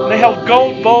 They held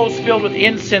gold bowls filled with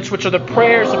incense, which are the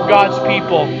prayers of God's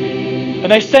people.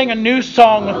 And they sang a new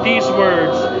song with these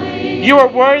words: "You are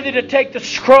worthy to take the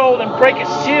scroll and break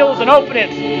its seals and open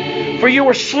it. For you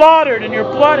were slaughtered, and your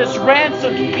blood has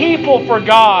ransomed people for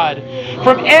God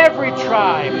from every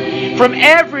tribe, from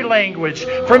every language,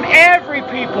 from every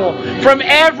people, from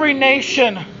every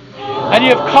nation. And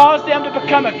you have caused them to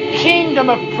become a kingdom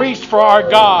of priests for our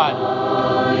God,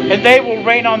 and they will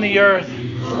reign on the earth."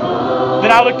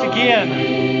 Then I looked again,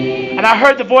 and I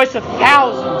heard the voice of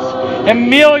thousands and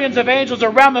millions of angels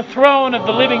around the throne of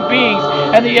the living beings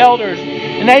and the elders.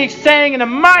 And they sang in a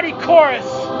mighty chorus,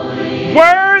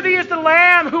 "Worthy is the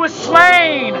Lamb who was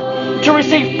slain to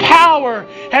receive power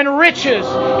and riches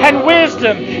and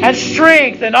wisdom and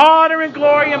strength and honor and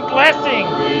glory and blessing."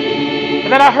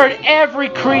 And then I heard every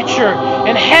creature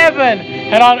in heaven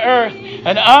and on earth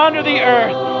and under the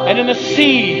earth and in the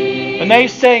sea, and they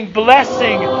sang,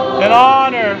 blessing and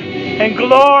honor and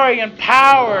glory and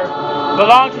power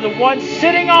belong to the one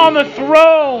sitting on the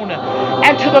throne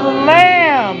and to the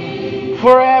Lamb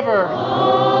forever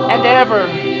and ever.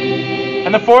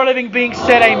 And the 4 living beings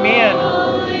said, Amen.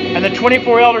 And the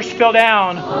 24 elders fell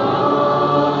down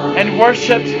and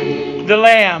worshipped the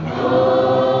Lamb.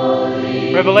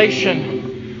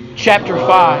 Revelation chapter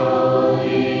 5.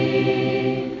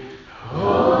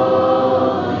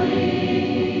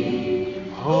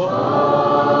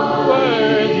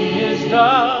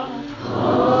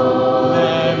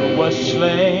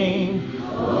 Slain,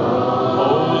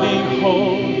 holy,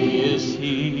 holy is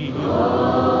He.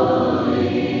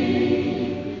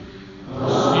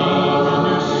 Sing a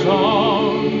new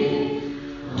song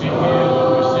to Him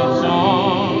who sits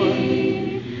on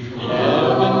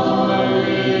heaven's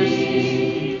mercy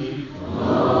seat.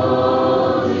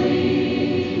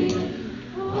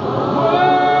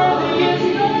 Worthy is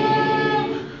the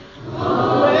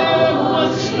Lamb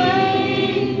was slain.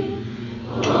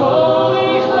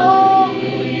 Holy,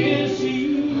 holy is He.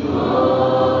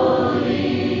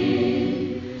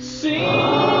 Sing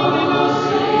and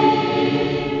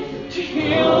sing to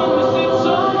Him who sits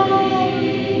on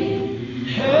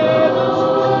heaven's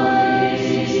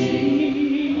mercy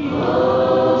seat.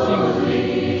 Sing with me.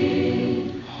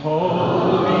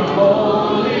 Holy,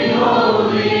 holy,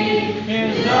 holy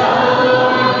is the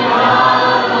Lord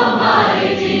God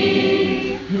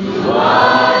Almighty, who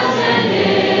was and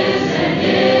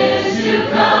is to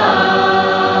come.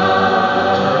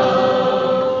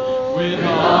 With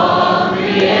all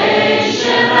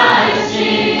creation I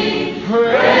sing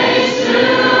praise to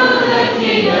the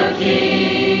King of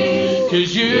Kings.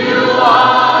 'Cause you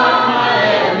are my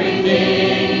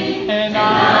everything, and I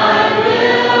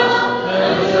will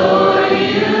adore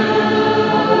you.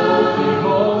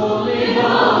 Holy,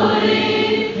 holy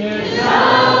is the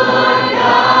Lord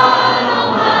God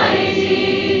Almighty,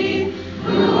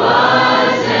 who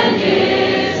was and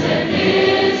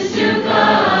is to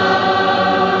come.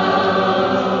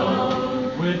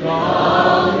 With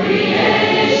all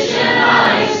creation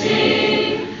I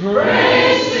sing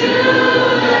praise to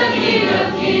the King of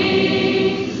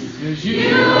Kings. 'Cause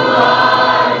you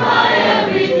are my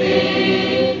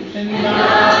everything, and I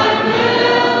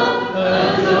will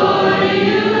adore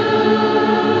you.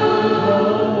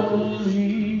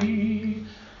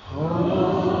 Holy,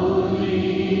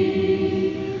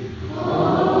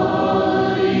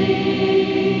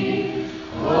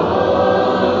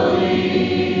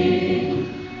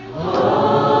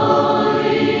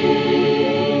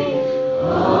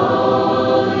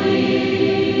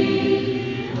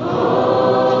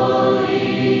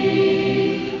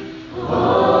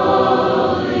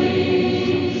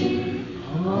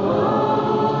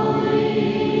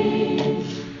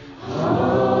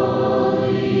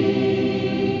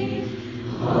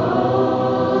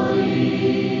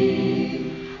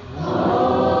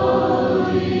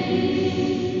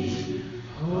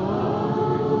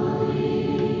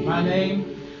 my name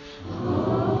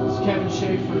is Kevin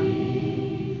Schaefer,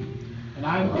 and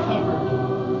I'm covered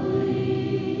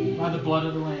by the blood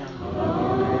of the Lamb.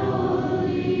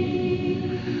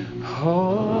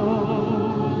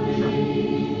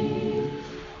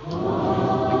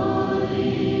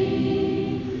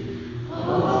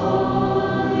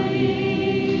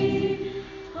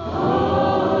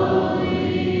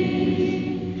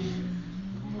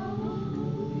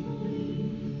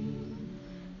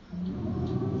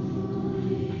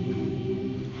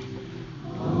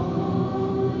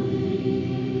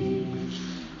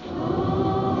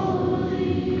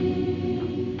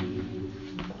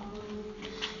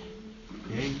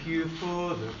 Thank you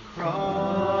for the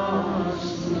cross,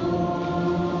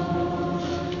 Lord.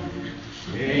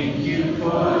 Thank you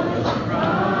for the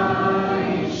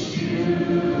price you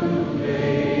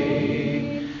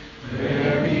paid,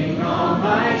 bearing all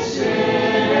my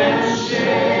sin and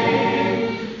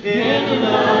shame. In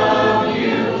love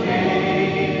you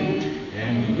came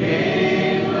and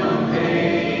gave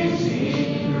amazing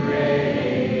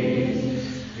grace.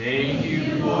 Thank you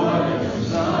for the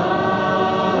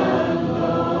Son,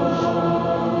 Lord.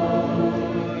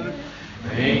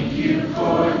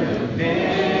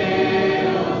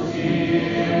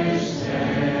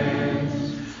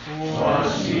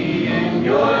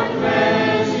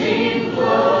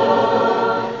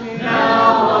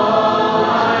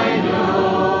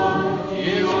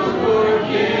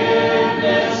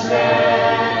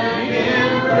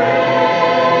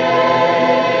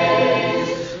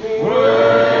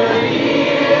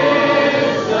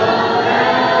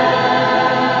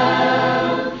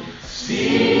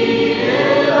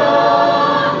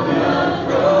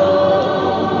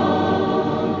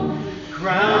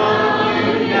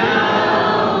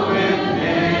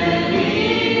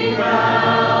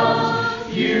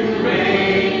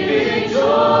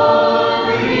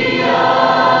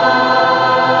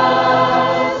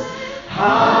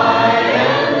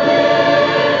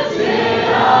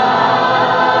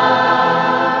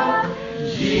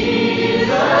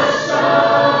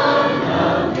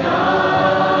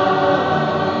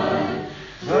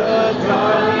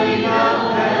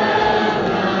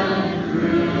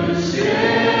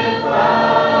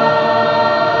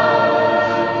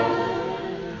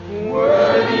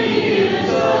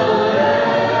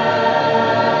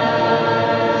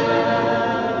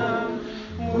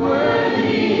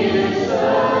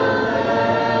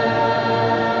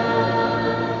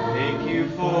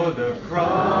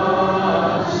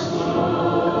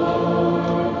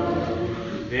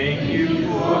 Thank you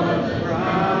for the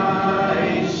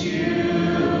price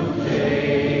you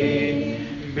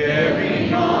paid,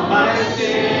 bearing all my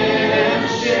sin and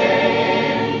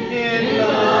shame. In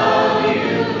love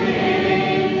you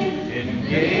came and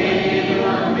gave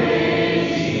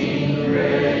amazing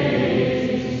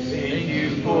grace. Thank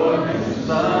you for this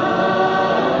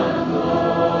love,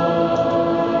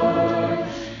 Lord.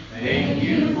 Thank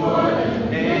you for the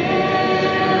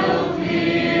nail-pierced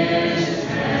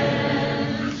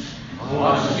hands. Oh,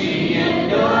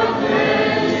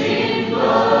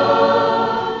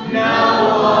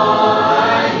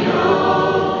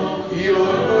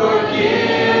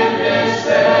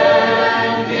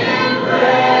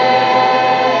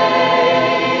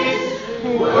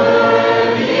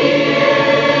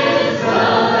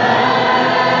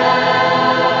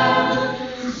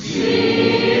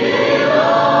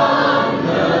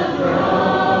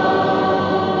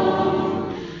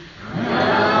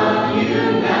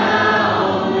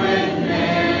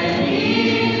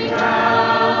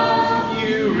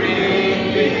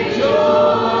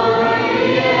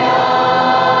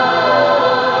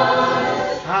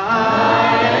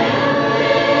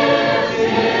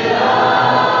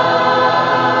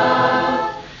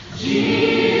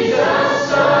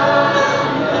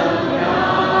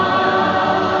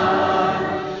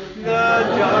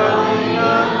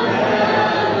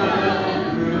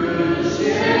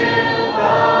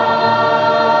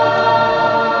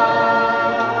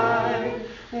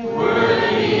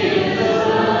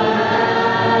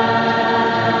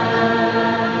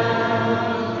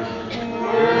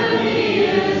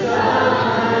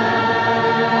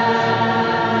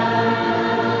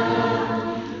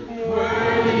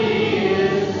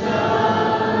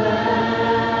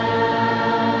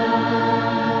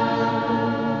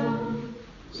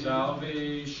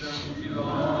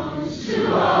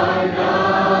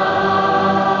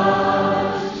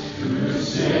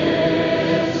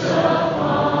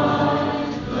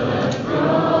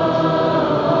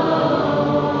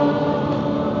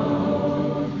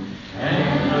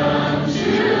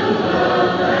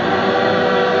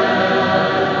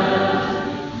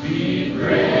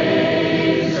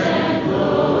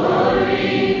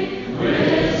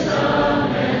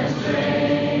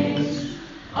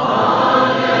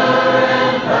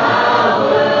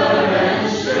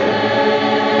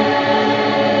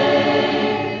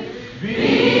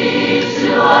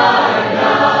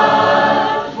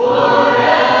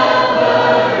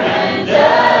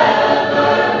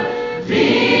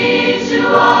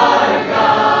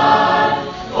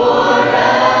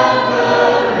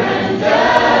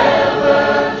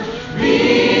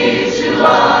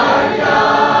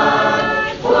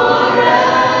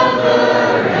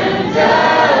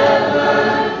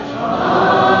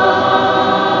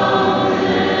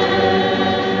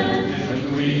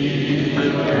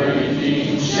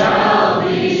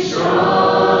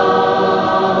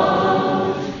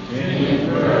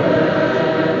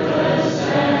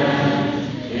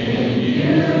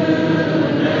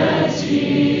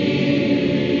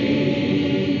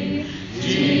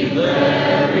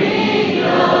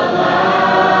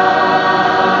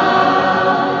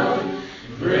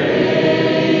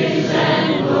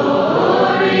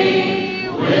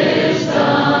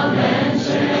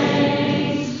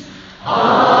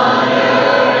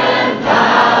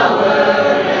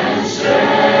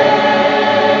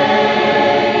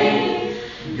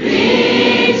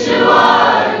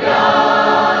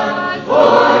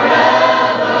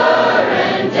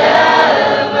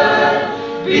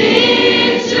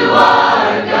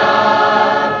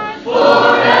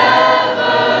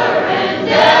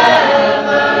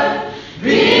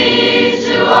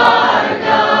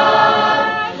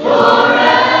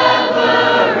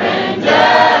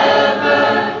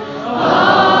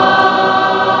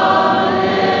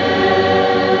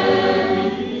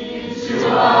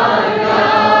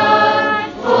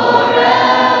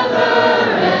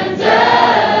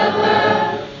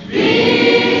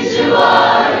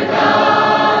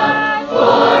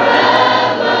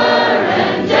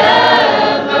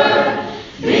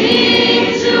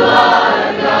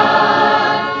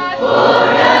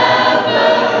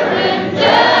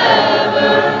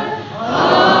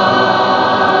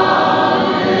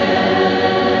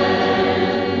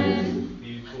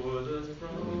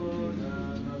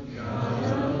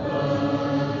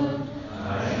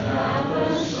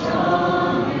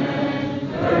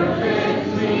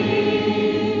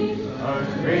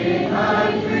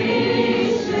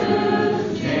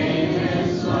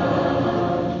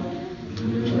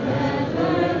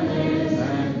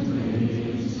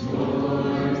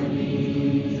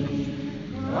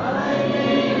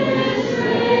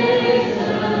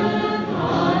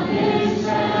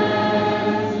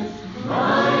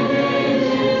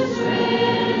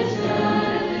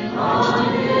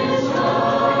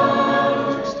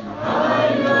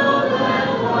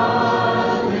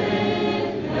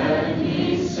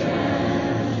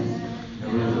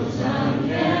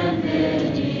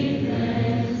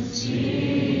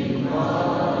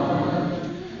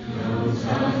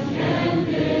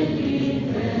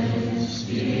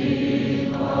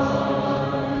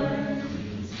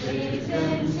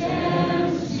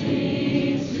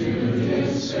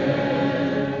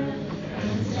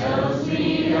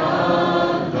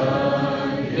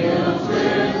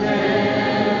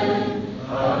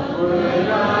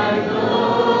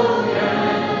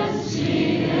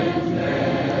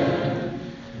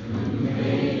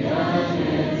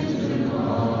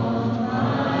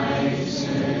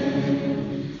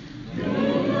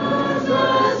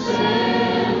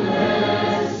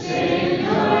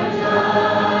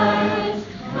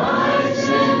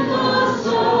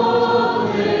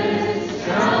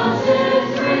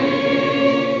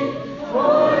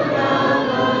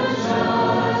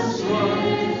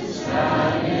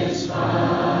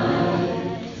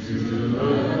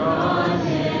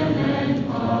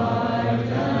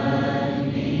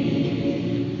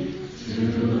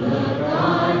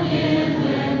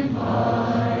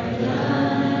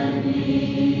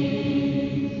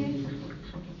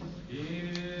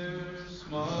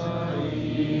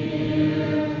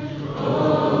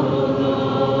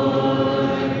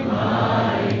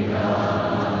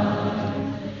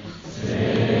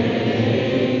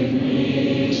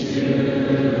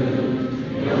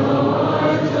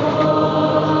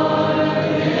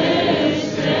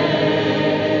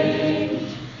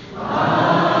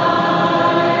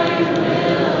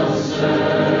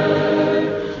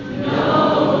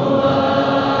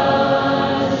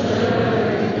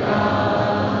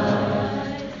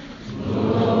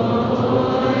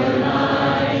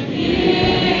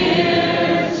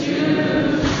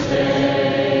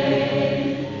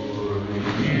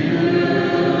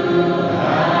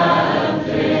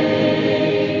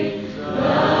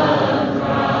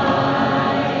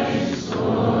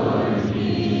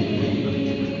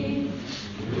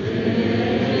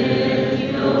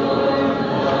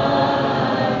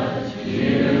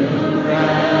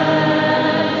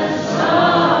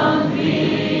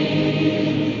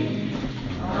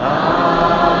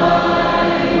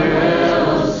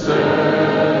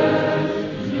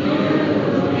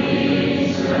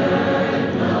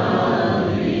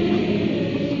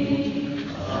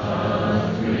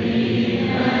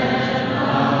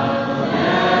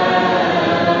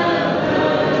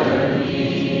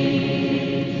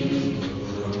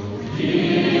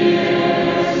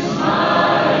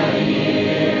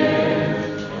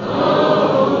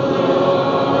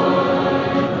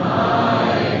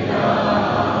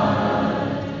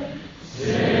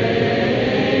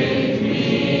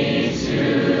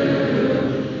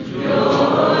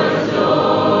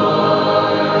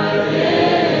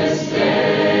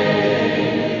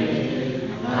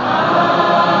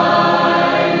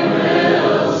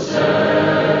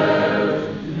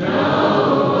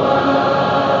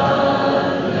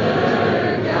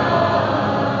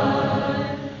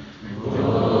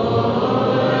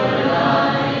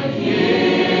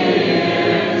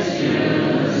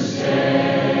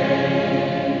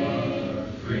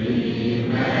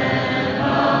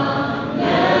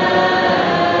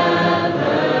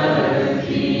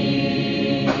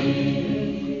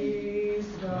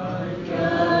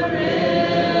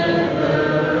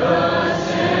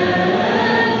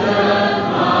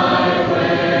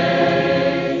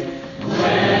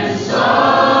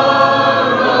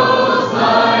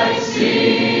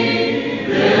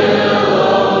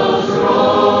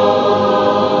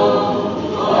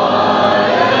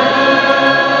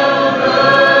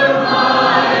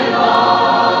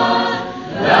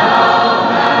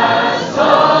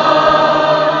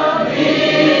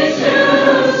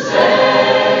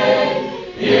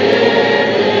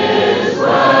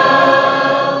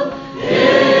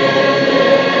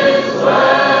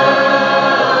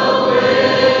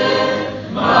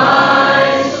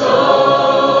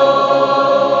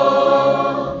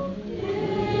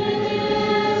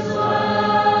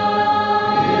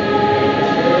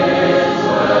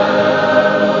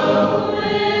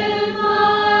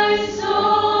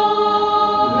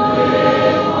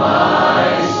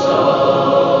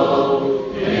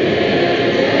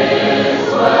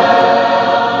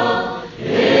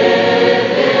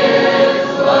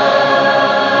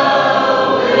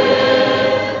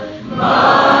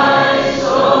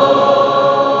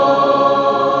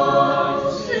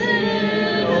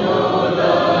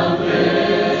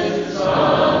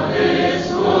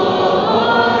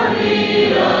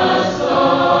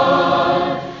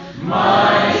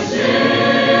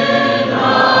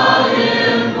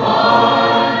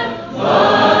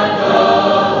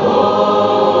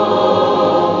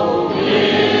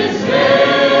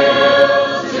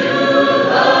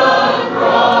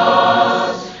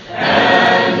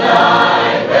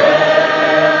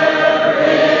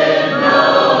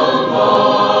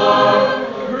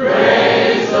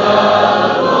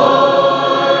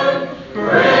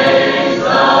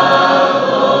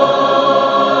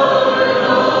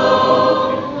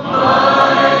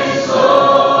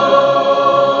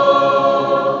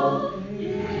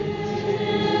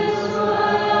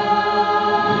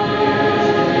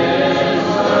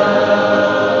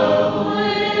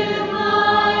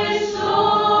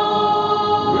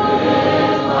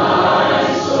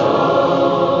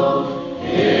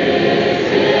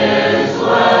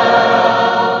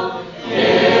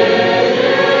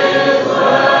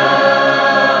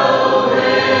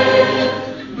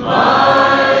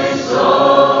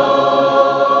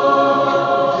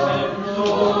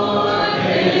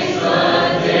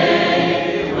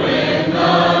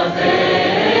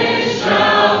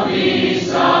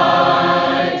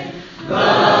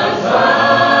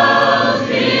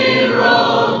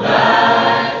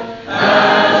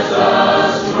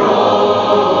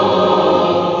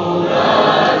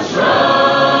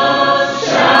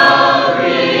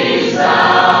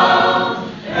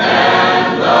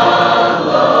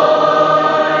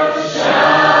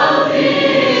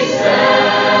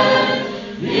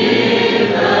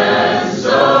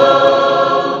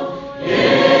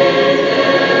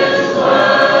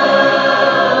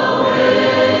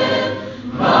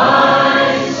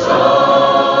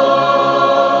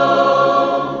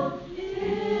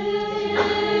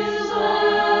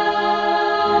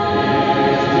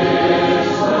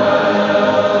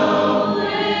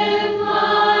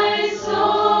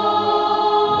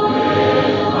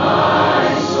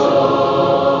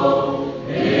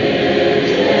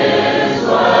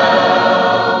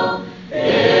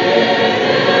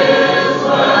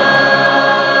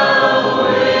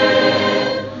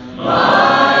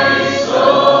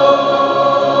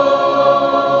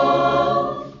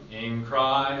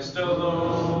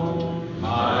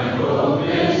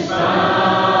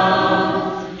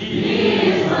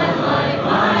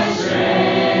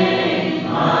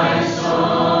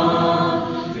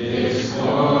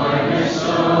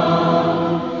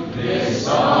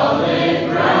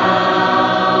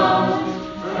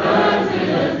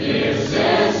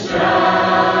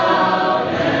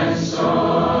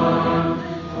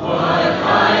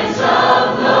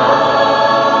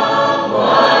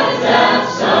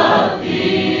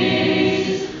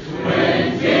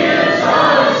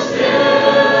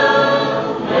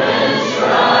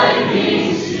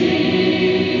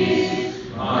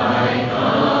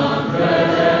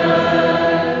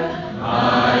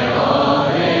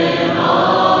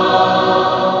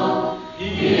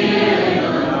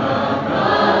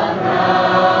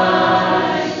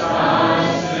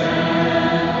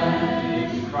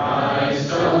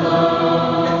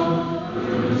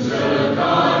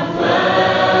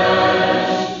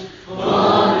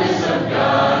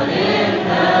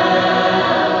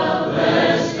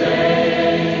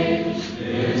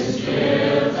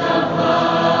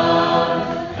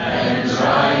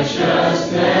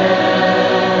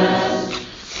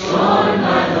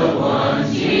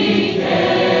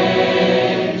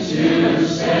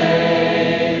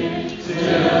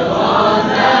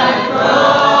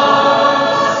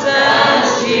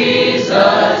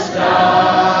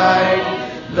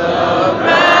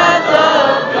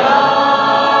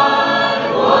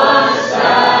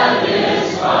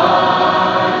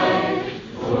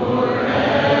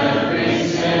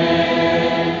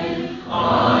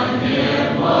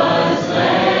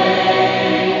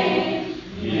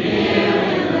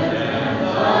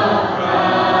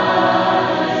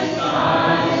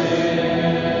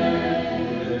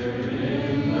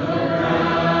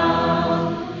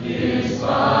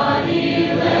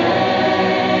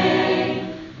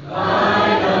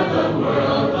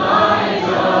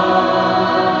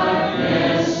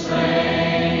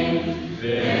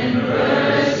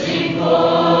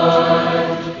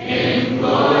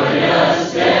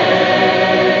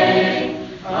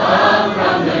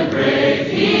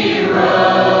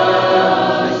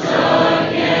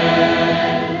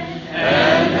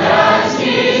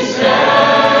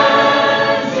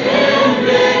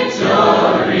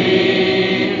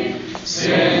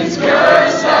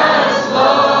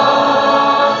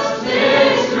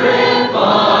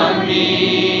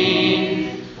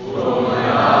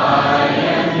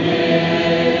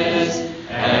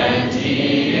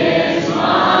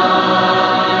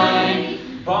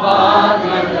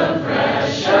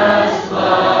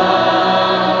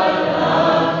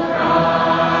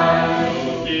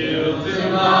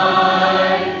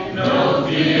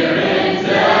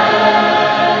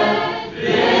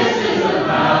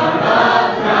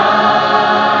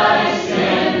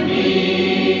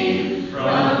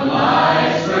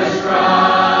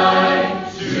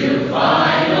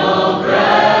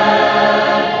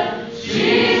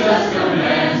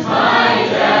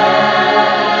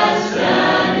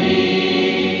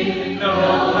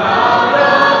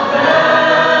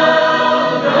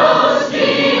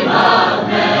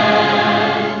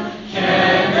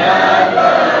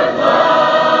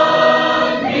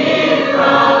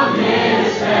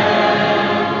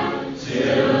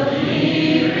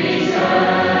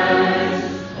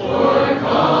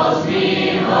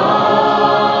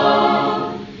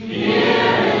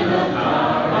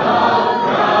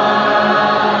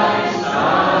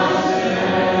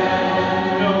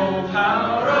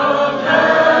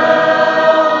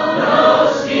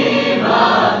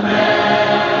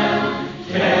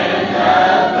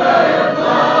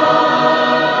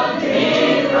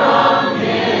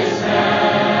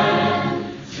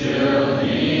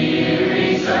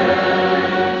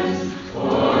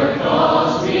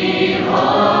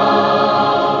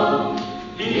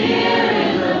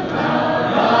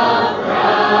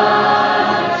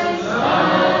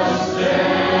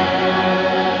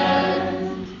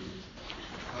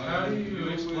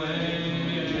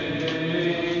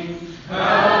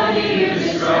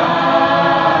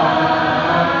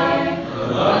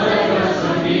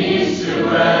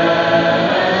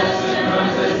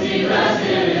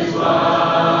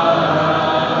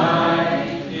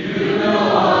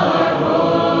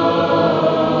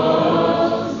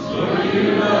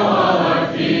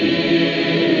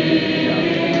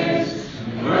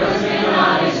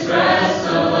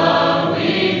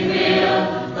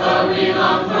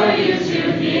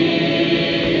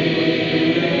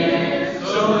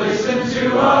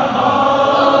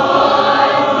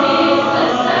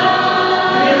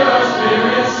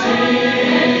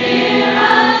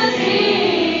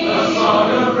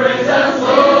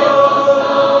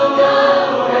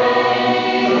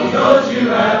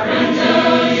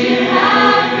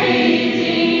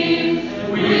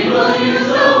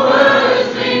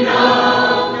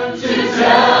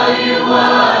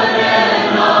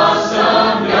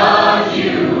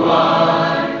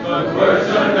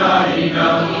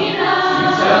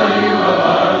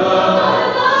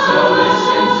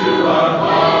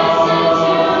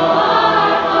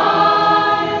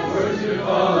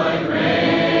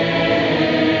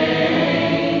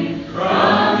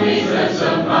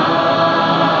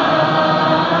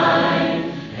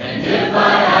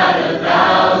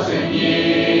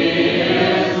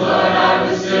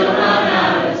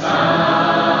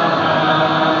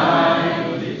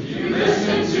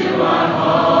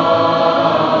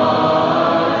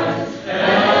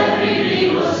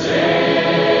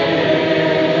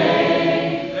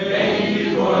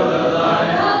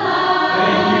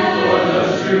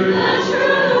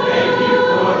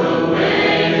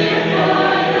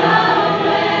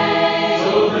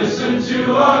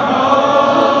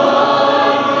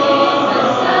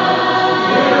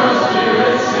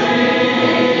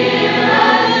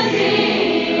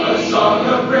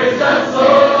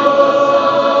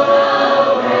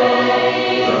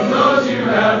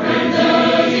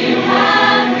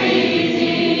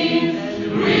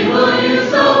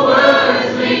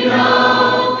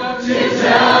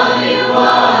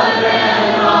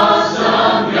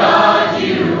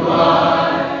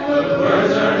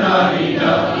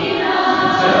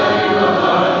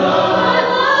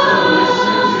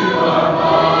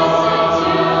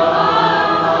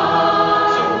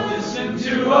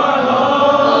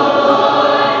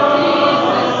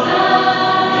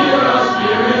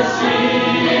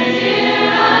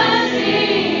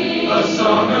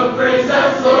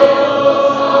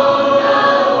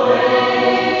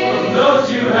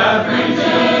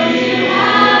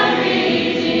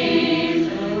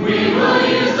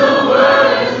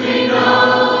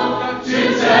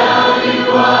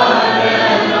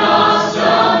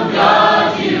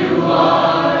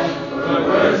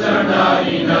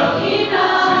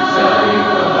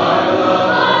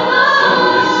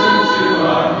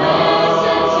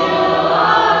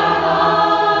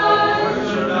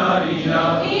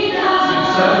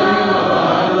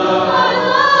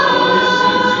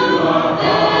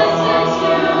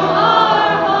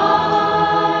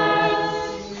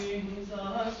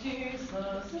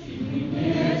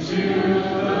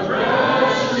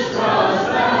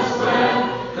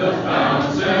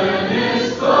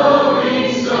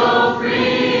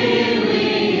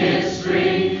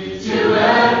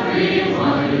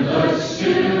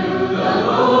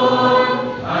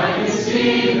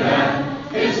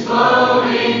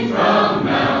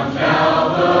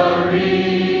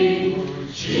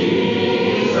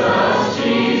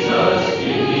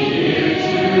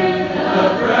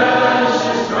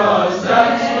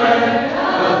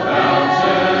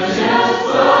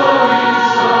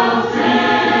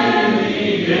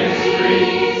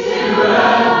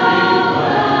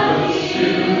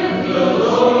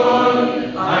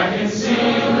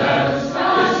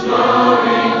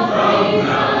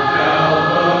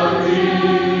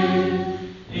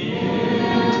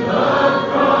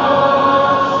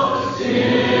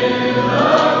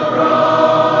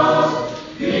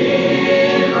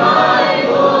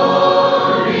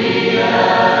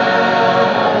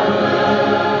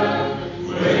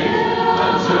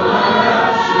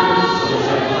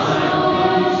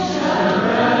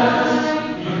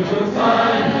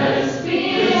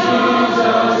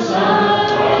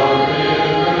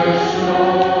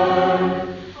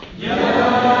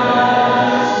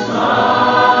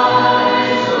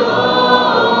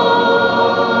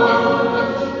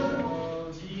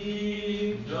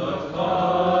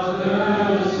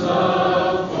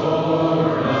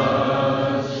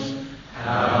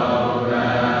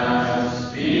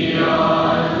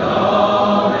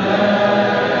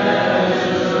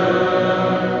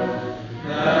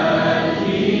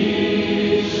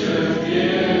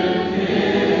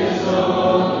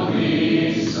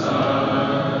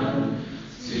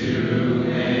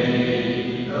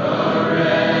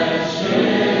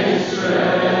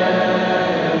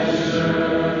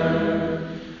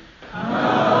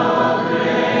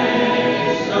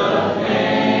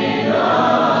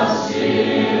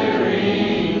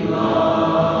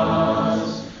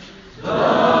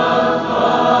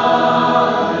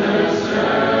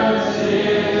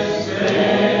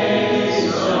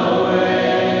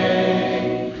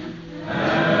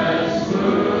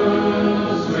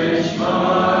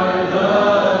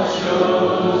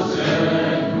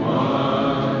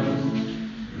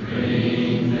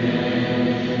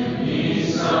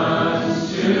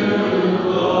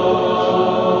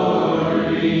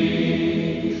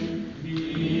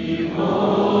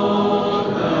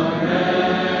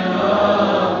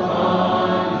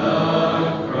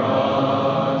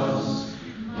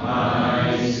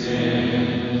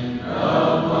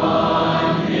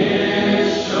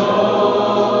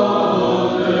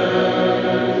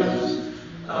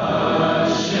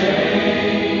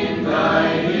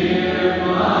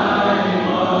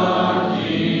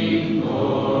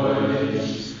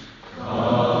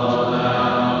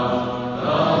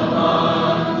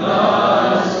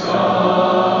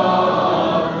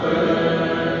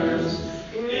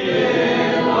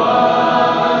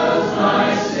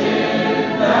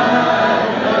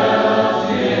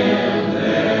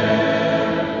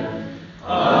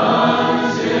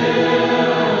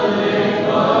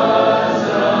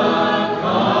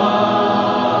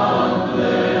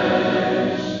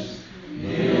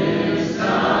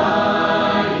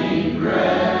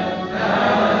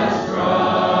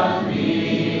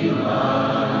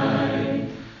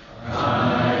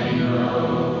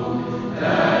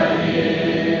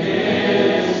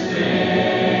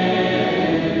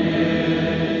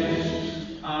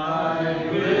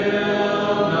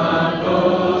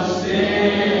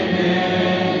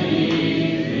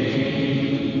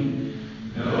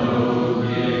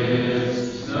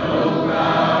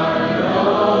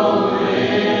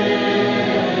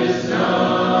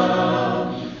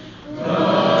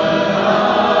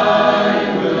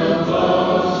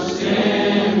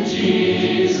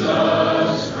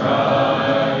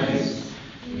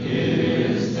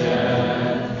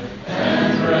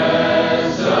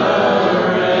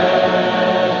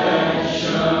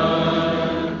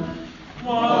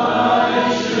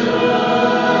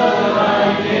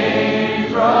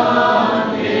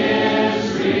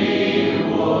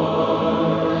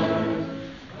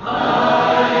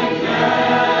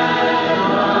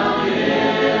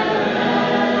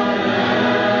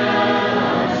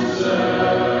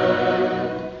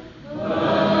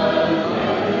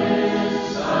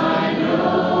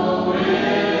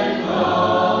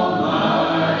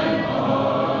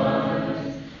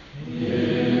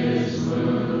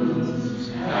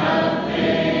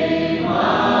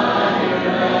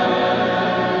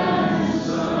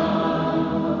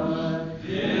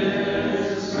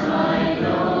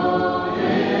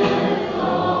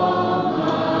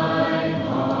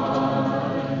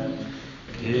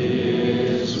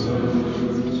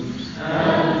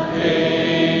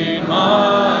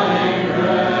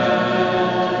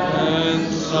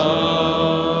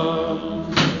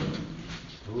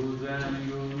 Hosanna,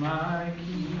 you're my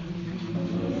King.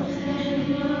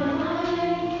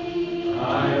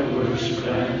 I worship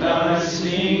and I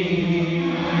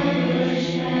sing.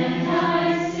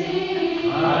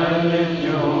 I lift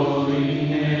your holy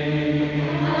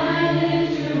name.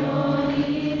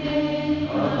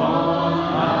 Upon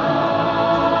high.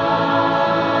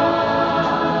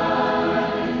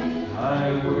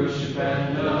 I worship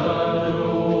and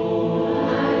adore.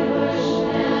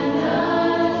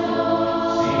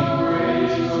 Sing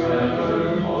praise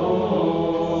forevermore.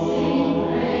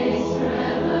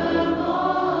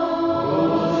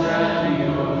 Hosanna,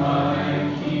 you're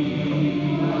my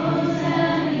King.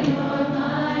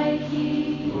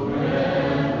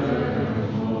 Forevermore.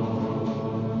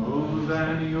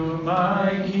 Hosanna, you're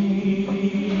my King.